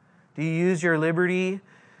liberty. Do you use your liberty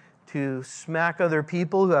to smack other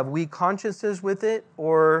people who have weak consciences with it?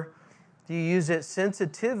 Or do you use it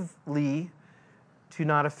sensitively to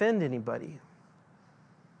not offend anybody?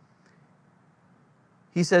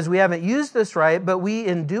 He says, we haven't used this right, but we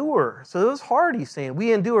endure. So it was hard, he's saying.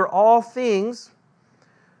 We endure all things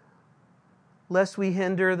lest we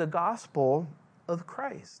hinder the gospel of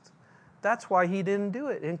Christ. That's why he didn't do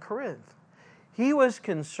it in Corinth. He was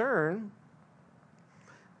concerned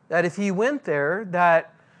that if he went there,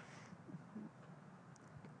 that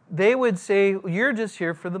they would say, you're just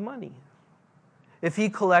here for the money. If he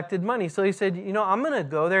collected money. So he said, I'm going to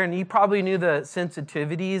go there. And he probably knew the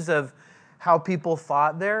sensitivities of how people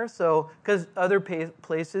thought there. So, because other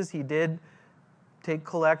places he did take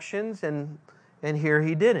collections and here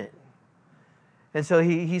he didn't. And so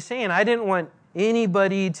he's saying, I didn't want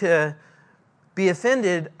anybody to be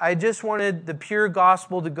offended. I just wanted the pure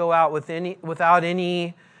gospel to go out without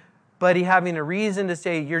anybody having a reason to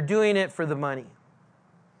say, you're doing it for the money.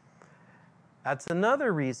 That's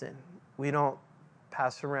another reason we don't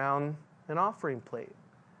pass around an offering plate.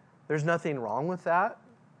 There's nothing wrong with that.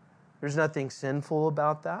 There's nothing sinful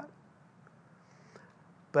about that.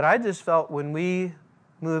 But I just felt when we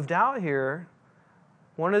moved out here,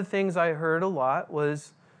 one of the things I heard a lot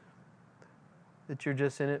was that you're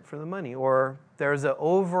just in it for the money. Or there's an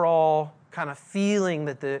overall kind of feeling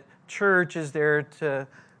that the church is there to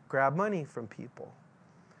grab money from people.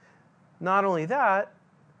 Not only that,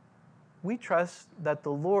 we trust that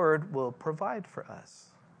the Lord will provide for us.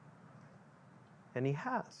 And He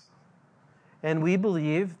has. And we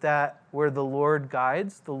believe that where the Lord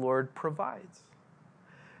guides, the Lord provides.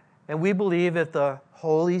 And we believe if the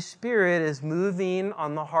Holy Spirit is moving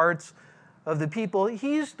on the hearts of the people,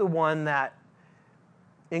 He's the one that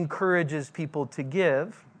encourages people to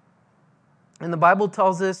give. And the Bible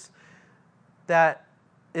tells us that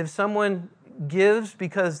if someone gives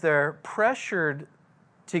because they're pressured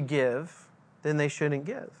to give, then they shouldn't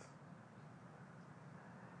give.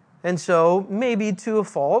 And so, maybe to a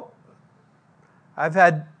fault, I've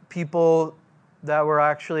had people that were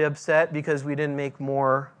actually upset because we didn't make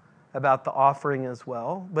more about the offering as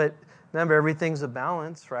well. But remember, everything's a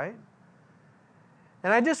balance, right?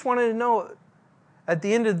 And I just wanted to know, at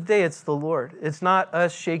the end of the day, it's the Lord. It's not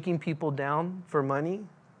us shaking people down for money.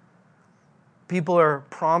 People are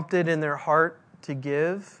prompted in their heart to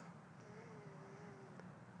give.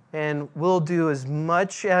 And we'll do as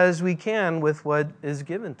much as we can with what is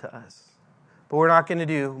given to us. But we're not going to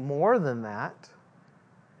do more than that.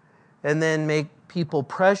 And then make people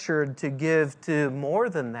pressured to give to more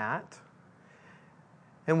than that.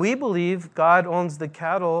 And we believe God owns the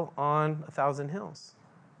cattle on 1,000 hills.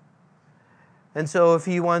 And so if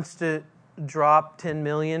He wants to drop 10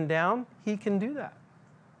 million down, He can do that.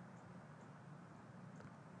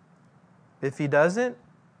 If He doesn't,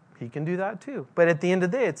 He can do that too. But at the end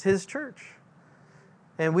of the day, it's His church.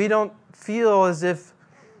 And we don't feel as if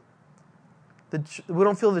we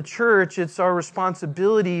don't feel the church, it's our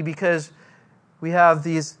responsibility because we have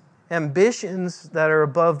these ambitions that are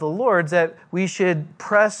above the Lord's that we should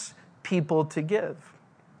press people to give.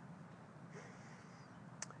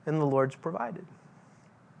 And the Lord's provided.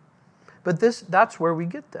 But that's where we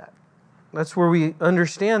get that. That's where we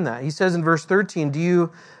understand that. He says in verse 13, do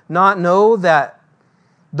you not know that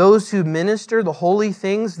those who minister the holy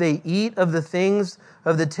things, they eat of the things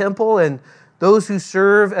of the temple, and those who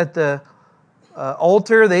serve at the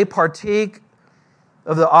altar, they partake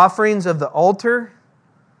of the offerings of the altar?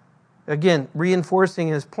 Again, reinforcing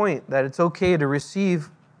his point that it's okay to receive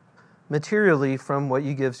materially from what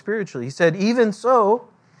you give spiritually. He said, even so,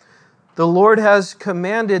 the Lord has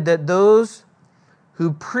commanded that those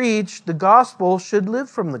who preach the gospel should live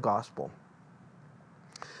from the gospel.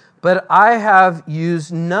 But I have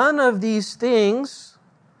used none of these things,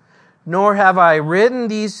 nor have I written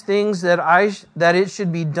these things that it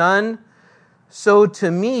should be done so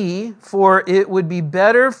to me, for it would be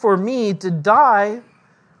better for me to die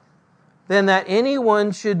than that anyone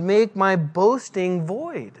should make my boasting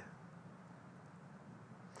void.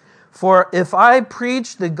 For if I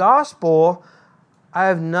preach the gospel, I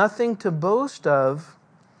have nothing to boast of,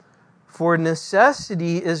 for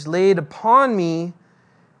necessity is laid upon me.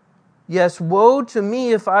 Yes, woe to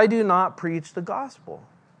me if I do not preach the gospel.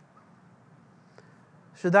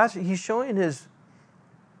 So he's showing his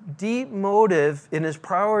deep motive in his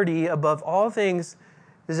priority above all things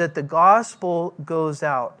is that the gospel goes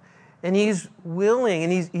out. And he's willing,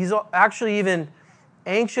 and he's actually even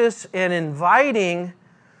anxious and inviting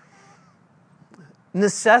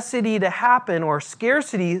necessity to happen or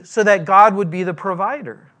scarcity so that God would be the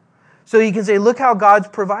provider. So you can say, look how God's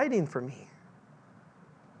providing for me.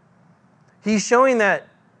 He's showing that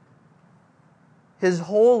his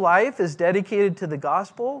whole life is dedicated to the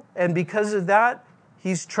gospel, and because of that,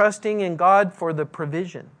 he's trusting in God for the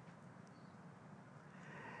provision.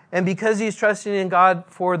 And because he's trusting in God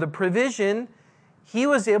for the provision, he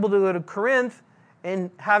was able to go to Corinth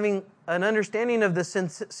and having an understanding of the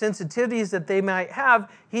sensitivities that they might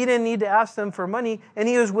have, he didn't need to ask them for money, and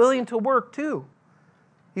he was willing to work too.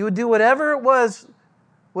 He would do whatever it was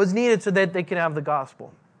needed so that they could have the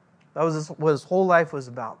gospel. That was what his whole life was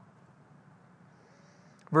about.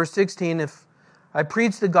 Verse 16, if I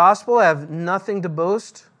preach the gospel, I have nothing to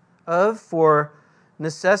boast of, for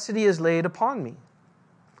necessity is laid upon me.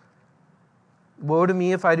 Woe to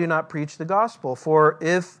me if I do not preach the gospel, for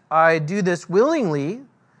if I do this willingly,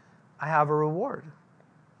 I have a reward.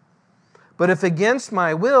 But if against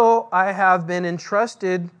my will, I have been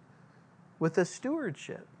entrusted with a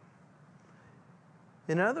stewardship.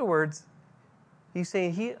 In other words, he's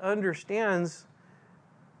saying he understands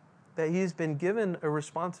that he's been given a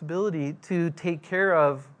responsibility to take care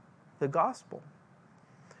of the gospel.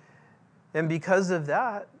 And because of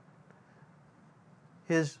that,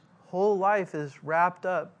 his whole life is wrapped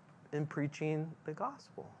up in preaching the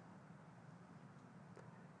gospel.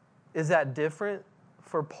 Is that different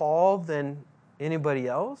for Paul than anybody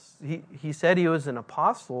else? He said he was an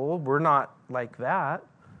apostle. We're not like that.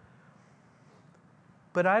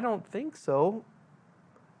 But I don't think so.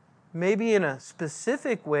 Maybe in a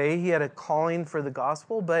specific way he had a calling for the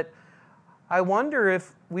gospel, but I wonder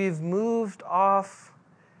if we've moved off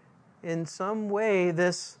in some way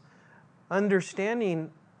this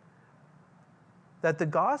understanding that the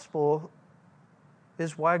gospel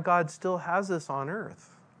is why God still has us on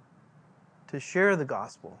earth, to share the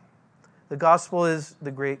gospel. The gospel is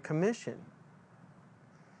the Great Commission.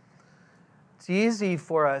 It's easy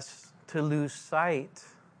for us to lose sight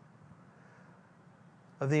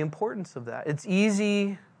of the importance of that. It's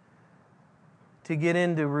easy to get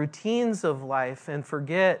into routines of life and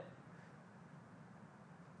forget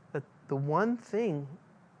that the one thing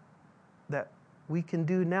that we can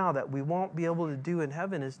do now that we won't be able to do in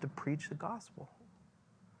heaven is to preach the gospel.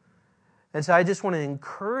 And so I just want to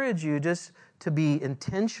encourage you just to be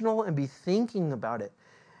intentional and be thinking about it.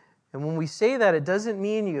 And when we say that, it doesn't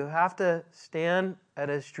mean you have to stand at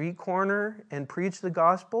a street corner and preach the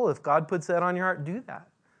gospel. If God puts that on your heart, do that.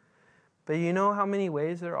 But you know how many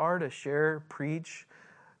ways there are to share, preach,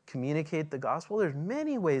 communicate the gospel? There's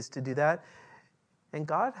many ways to do that. And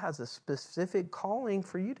God has a specific calling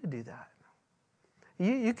for you to do that.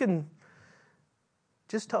 You can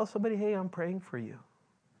just tell somebody, hey, I'm praying for you.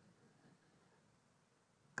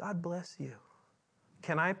 God bless you.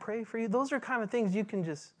 Can I pray for you? Those are kind of things you can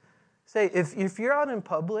just say. If you're out in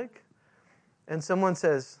public and someone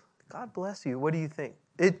says, God bless you, what do you think?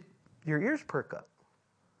 Your ears perk up,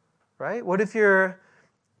 right? What if you're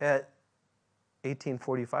at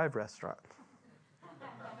 1845 restaurant?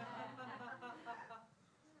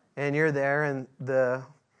 And you're there and the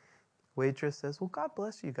waitress says, well, God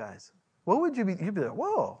bless you guys. What would you be? You'd be like,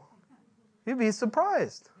 whoa. You'd be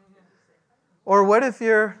surprised. Or what if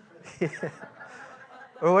you're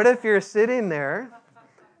sitting there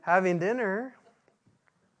having dinner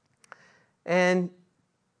and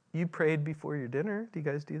you prayed before your dinner? Do you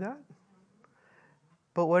guys do that?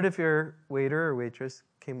 But what if your waiter or waitress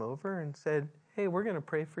came over and said, hey, we're going to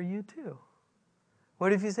pray for you too?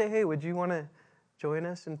 What if you say, hey, would you want to join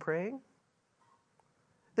us in praying?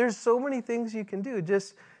 There's so many things you can do.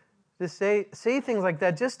 Just to say things like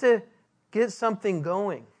that just to get something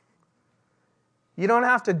going. You don't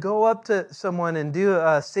have to go up to someone and do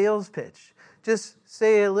a sales pitch. Just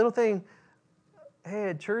say a little thing. Hey,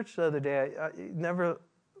 at church the other day, I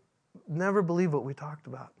never believe what we talked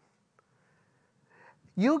about.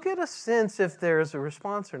 You'll get a sense if there's a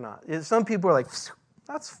response or not. Some people are like,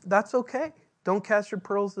 that's okay. Don't cast your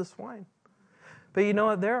pearls to swine. But you know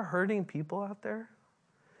what? There are hurting people out there.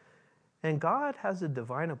 And God has a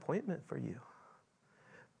divine appointment for you.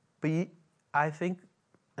 But I think,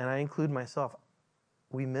 and I include myself,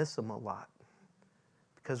 we miss them a lot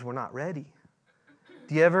because we're not ready.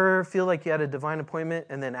 Do you ever feel like you had a divine appointment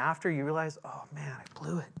and then after you realize, oh man, I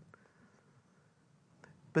blew it?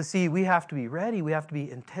 But see, we have to be ready. We have to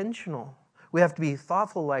be intentional. We have to be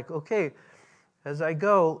thoughtful, like, okay, as I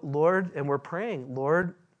go, Lord, and we're praying,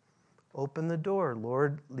 Lord, open the door.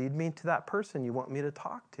 Lord, lead me to that person you want me to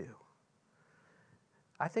talk to.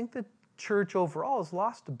 I think the church overall has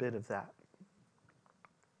lost a bit of that.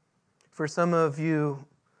 For some of you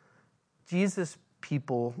Jesus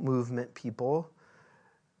people, movement people,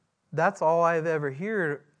 that's all I've ever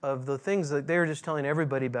heard of the things that they're just telling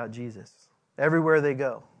everybody about Jesus. Everywhere they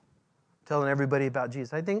go, telling everybody about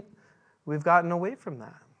Jesus. I think we've gotten away from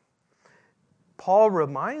that. Paul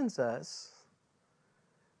reminds us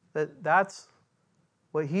that that's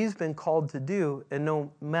what he's been called to do, and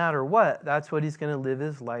no matter what, that's what he's going to live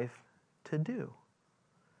his life to do.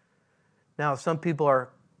 Now, some people are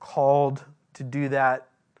called to do that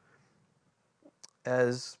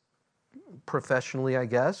as professionally, I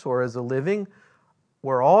guess, or as a living.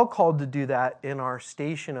 We're all called to do that in our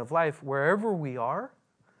station of life. Wherever we are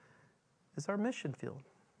is our mission field.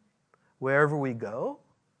 Wherever we go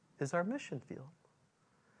is our mission field.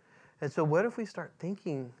 And so what if we start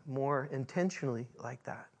thinking more intentionally like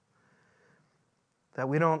that? That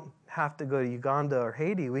we don't have to go to Uganda or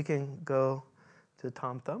Haiti. We can go to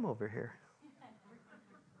Tom Thumb over here.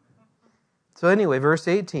 So anyway, verse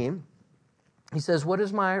 18, he says, what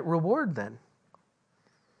is my reward then?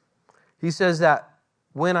 He says that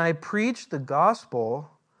when I preach the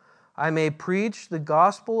gospel, I may preach the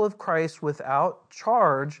gospel of Christ without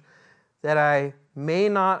charge, that I may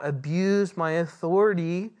not abuse my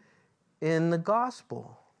authority in the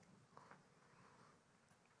gospel.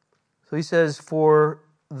 So he says, for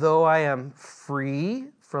though I am free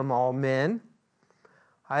from all men,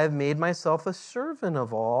 I have made myself a servant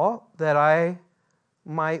of all, that I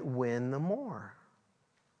might win the more.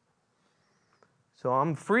 So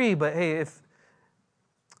I'm free, but hey,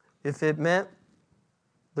 if it meant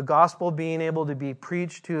the gospel being able to be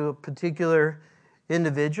preached to a particular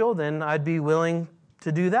individual, then I'd be willing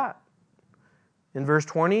to do that. In verse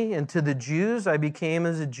 20, and to the Jews I became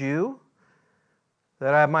as a Jew,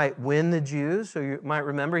 that I might win the Jews. So you might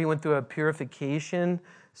remember he went through a purification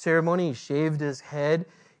ceremony. He shaved his head.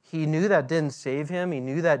 He knew that didn't save him. He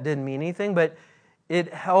knew that didn't mean anything, but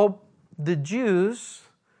it helped the Jews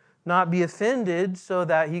not be offended so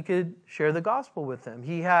that he could share the gospel with them.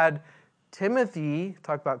 He had Timothy,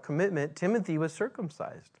 talk about commitment, Timothy was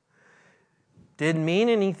circumcised. Didn't mean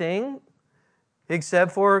anything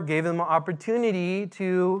except for gave him an opportunity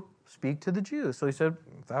to speak to the Jews. So he said,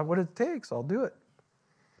 if that's what it takes, I'll do it.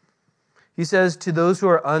 He says, to those who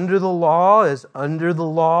are under the law as under the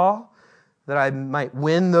law, that I might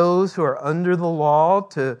win those who are under the law,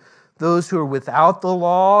 to those who are without the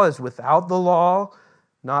law as without the law,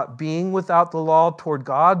 not being without the law toward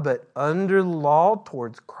God, but under the law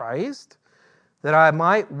towards Christ, that I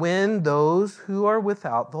might win those who are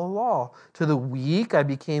without the law. To the weak I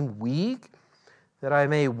became weak, that I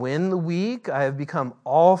may win the weak. I have become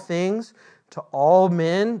all things to all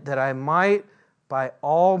men, that I might by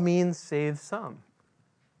all means save some.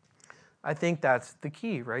 I think that's the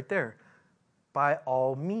key right there. By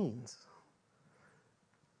all means.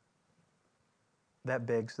 That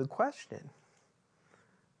begs the question.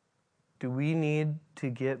 Do we need to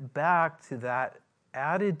get back to that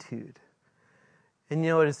attitude? And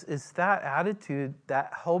you know, it's that attitude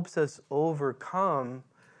that helps us overcome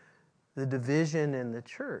the division in the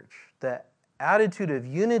church. The attitude of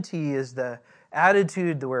unity is the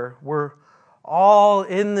attitude where we're all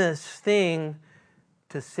in this thing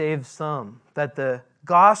to save some. That the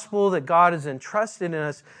gospel that God has entrusted in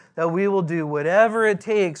us, that we will do whatever it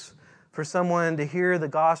takes for someone to hear the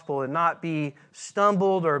gospel and not be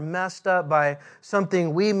stumbled or messed up by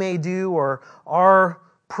something we may do or our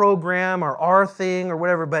program or our thing or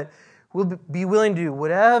whatever, but we'll be willing to do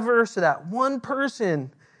whatever so that one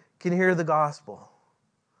person can hear the gospel.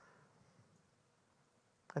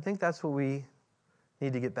 I think that's what we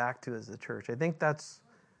need to get back to as the church. I think that's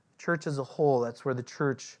church as a whole. That's where the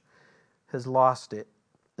church has lost it.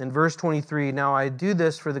 In verse 23, now I do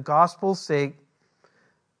this for the gospel's sake,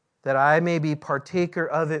 that I may be partaker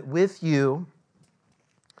of it with you.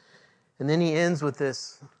 And then he ends with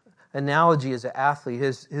this analogy as an athlete,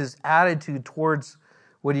 his attitude towards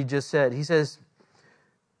what he just said. He says,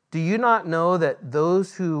 do you not know that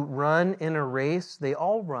those who run in a race, they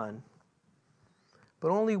all run,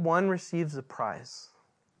 but only one receives the prize?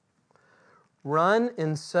 Run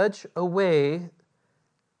in such a way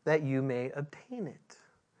that you may obtain it.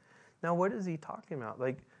 Now, what is he talking about?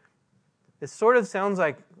 Like, it sort of sounds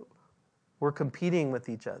like we're competing with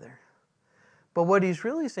each other. But what he's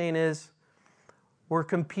really saying is we're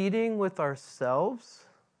competing with ourselves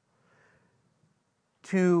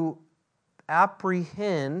to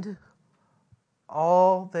apprehend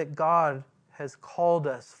all that God has called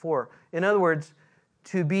us for. In other words,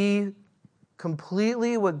 to be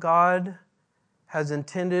completely what God has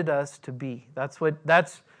intended us to be. That's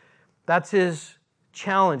his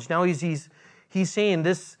challenge. Now he's saying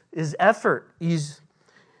this is effort. He's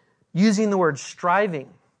using the word striving.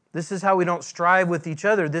 This is how we don't strive with each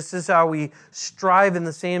other. This is how we strive in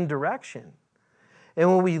the same direction.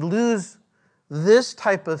 And when we lose this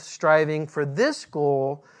type of striving for this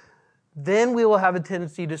goal, then we will have a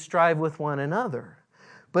tendency to strive with one another.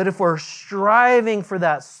 But if we're striving for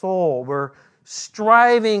that soul, we're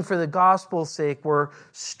striving for the gospel's sake, we're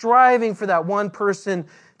striving for that one person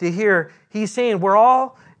to hear, he's saying we're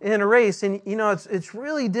all in a race. And it's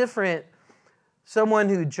really different, someone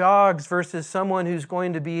who jogs versus someone who's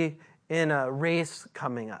going to be in a race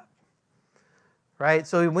coming up. Right?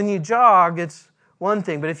 So when you jog, it's one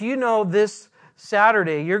thing. But if you know this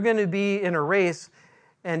Saturday you're going to be in a race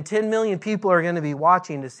and 10 million people are going to be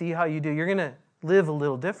watching to see how you do, you're going to live a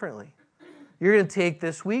little differently. You're going to take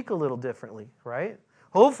this week a little differently, right?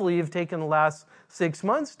 Hopefully you've taken the last 6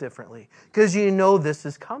 months differently because you know this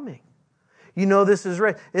is coming. You know this is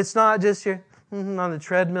right. It's not just you're on the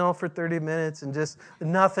treadmill for 30 minutes and just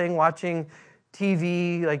nothing, watching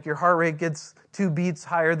TV, like your heart rate gets 2 beats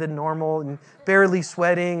higher than normal and barely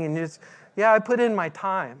sweating and just, I put in my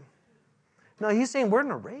time. No, he's saying we're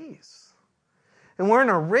in a race. And we're in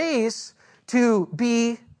a race to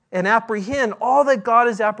be and apprehend all that God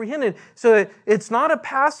has apprehended. So it's not a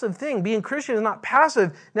passive thing. Being Christian is not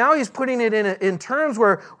passive. Now he's putting it in terms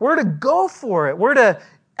where we're to go for it. We're to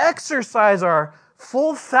exercise our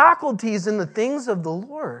full faculties in the things of the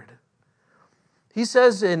Lord. He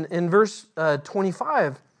says in verse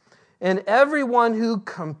 25, and everyone who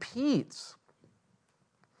competes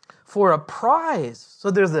for a prize.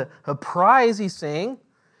 So there's a prize, he's saying.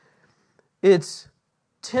 It's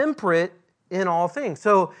temperate in all things.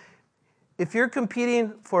 So if you're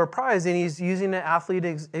competing for a prize, and he's using an athlete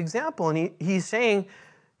example, and he's saying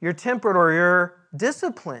you're temperate or you're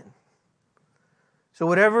disciplined. So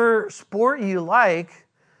whatever sport you like,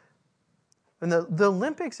 and the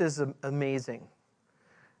Olympics is amazing.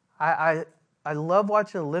 I love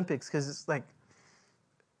watching the Olympics because it's like,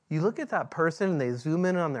 you look at that person and they zoom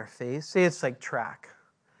in on their face, say it's like track,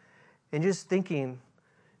 and just thinking,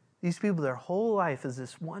 these people, their whole life is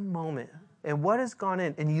this one moment, and what has gone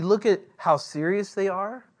in, and you look at how serious they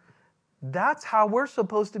are, that's how we're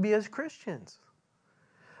supposed to be as Christians.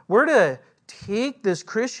 We're to take this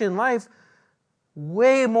Christian life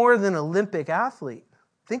way more than an Olympic athlete.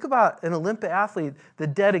 Think about an Olympic athlete, the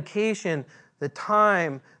dedication, the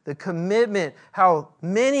time, the commitment, how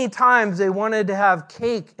many times they wanted to have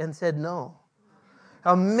cake and said no.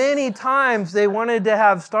 How many times they wanted to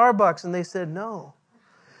have Starbucks and they said no.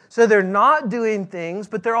 So they're not doing things,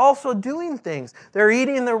 but they're also doing things. They're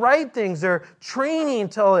eating the right things. They're training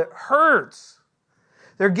till it hurts.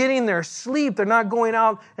 They're getting their sleep. They're not going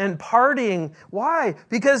out and partying. Why?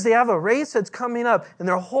 Because they have a race that's coming up, and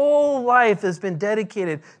their whole life has been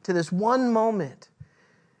dedicated to this one moment.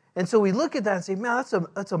 And so we look at that and say, man,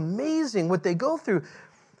 that's amazing what they go through.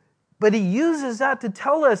 But he uses that to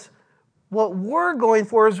tell us what we're going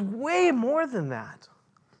for is way more than that.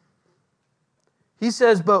 He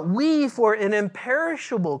says, but we for an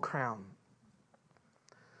imperishable crown.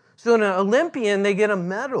 So in an Olympian, they get a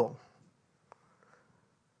medal.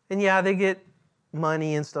 And they get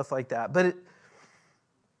money and stuff like that. But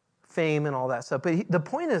fame and all that stuff. But the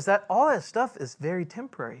point is that all that stuff is very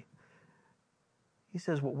temporary. He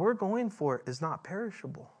says, what we're going for is not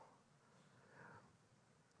perishable.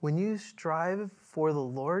 When you strive for the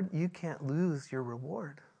Lord, you can't lose your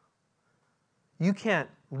reward. You can't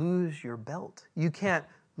lose your belt. You can't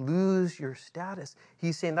lose your status.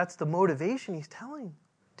 He's saying that's the motivation he's telling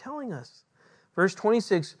us. Verse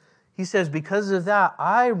 26, he says, because of that,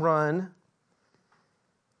 I run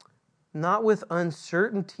not with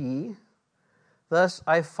uncertainty. Thus,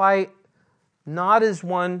 I fight not as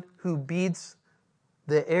one who beats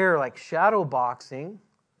the air like shadow boxing.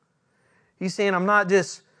 He's saying, I'm not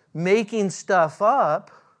just making stuff up.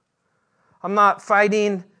 I'm not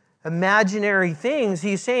fighting imaginary things.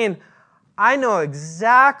 He's saying, I know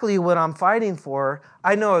exactly what I'm fighting for.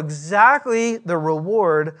 I know exactly the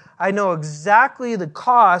reward. I know exactly the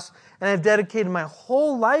cost. And I've dedicated my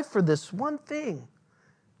whole life for this one thing.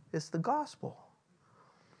 It's the gospel.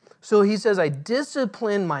 So he says, I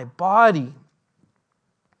discipline my body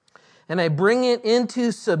and I bring it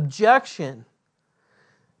into subjection.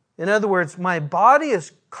 In other words, my body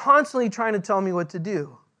is constantly trying to tell me what to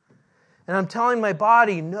do. And I'm telling my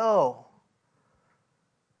body, no,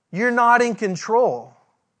 you're not in control.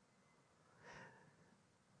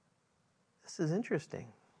 This is interesting.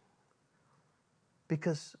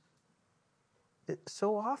 Because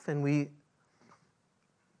so often we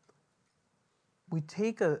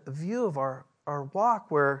take a view of our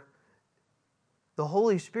walk where the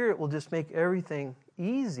Holy Spirit will just make everything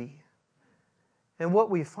easy. And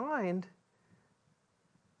what we find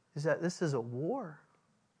is that this is a war.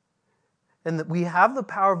 And that we have the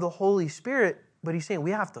power of the Holy Spirit, but he's saying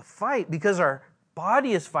we have to fight because our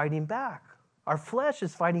body is fighting back. Our flesh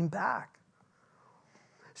is fighting back.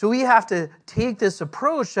 So we have to take this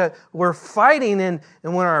approach that we're fighting, and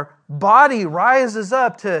when our body rises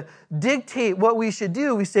up to dictate what we should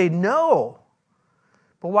do, we say no.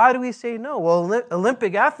 But why do we say no? Well,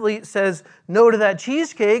 Olympic athlete says no to that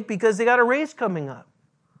cheesecake because they got a race coming up.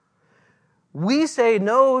 We say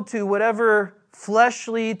no to whatever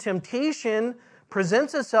fleshly temptation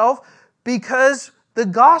presents itself because the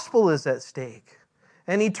gospel is at stake,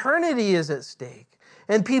 and eternity is at stake,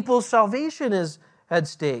 and people's salvation is at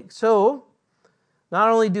stake. So, not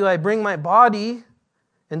only do I bring my body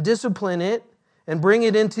and discipline it and bring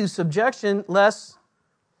it into subjection, lest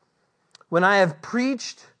when I have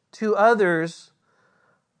preached to others,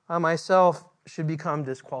 I myself should become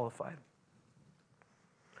disqualified.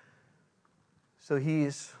 So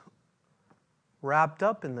he's wrapped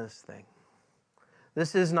up in this thing.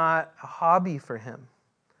 This is not a hobby for him.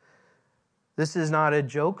 This is not a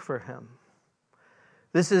joke for him.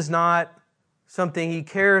 This is not something he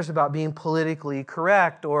cares about being politically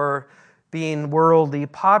correct or being worldly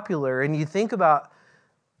popular. And you think about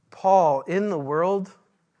Paul in the world,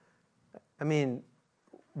 I mean,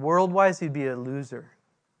 world-wise, he'd be a loser.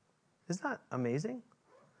 Isn't that amazing?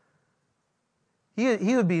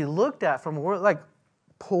 He would be looked at from a world like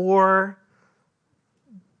poor,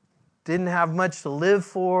 didn't have much to live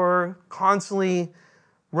for, constantly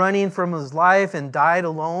running from his life and died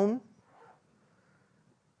alone.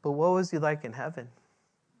 But what was he like in heaven?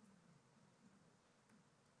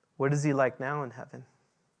 What is he like now in heaven?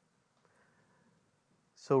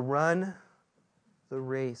 So run the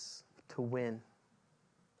race to win.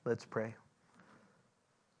 Let's pray.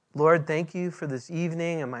 Lord, thank you for this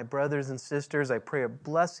evening and my brothers and sisters. I pray a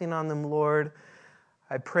blessing on them, Lord.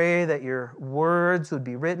 I pray that your words would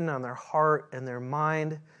be written on their heart and their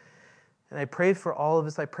mind. And I pray for all of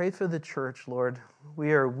us. I pray for the church, Lord.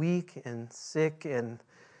 We are weak and sick and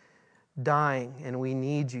dying, and we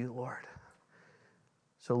need you, Lord.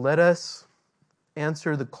 So let us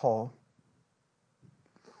answer the call,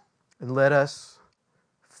 and let us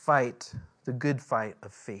fight the good fight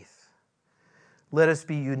of faith. Let us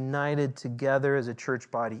be united together as a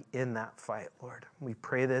church body in that fight, Lord. We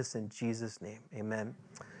pray this in Jesus' name. Amen.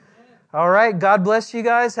 All right. God bless you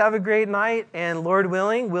guys. Have a great night. And Lord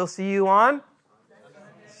willing, we'll see you on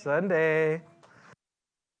Sunday.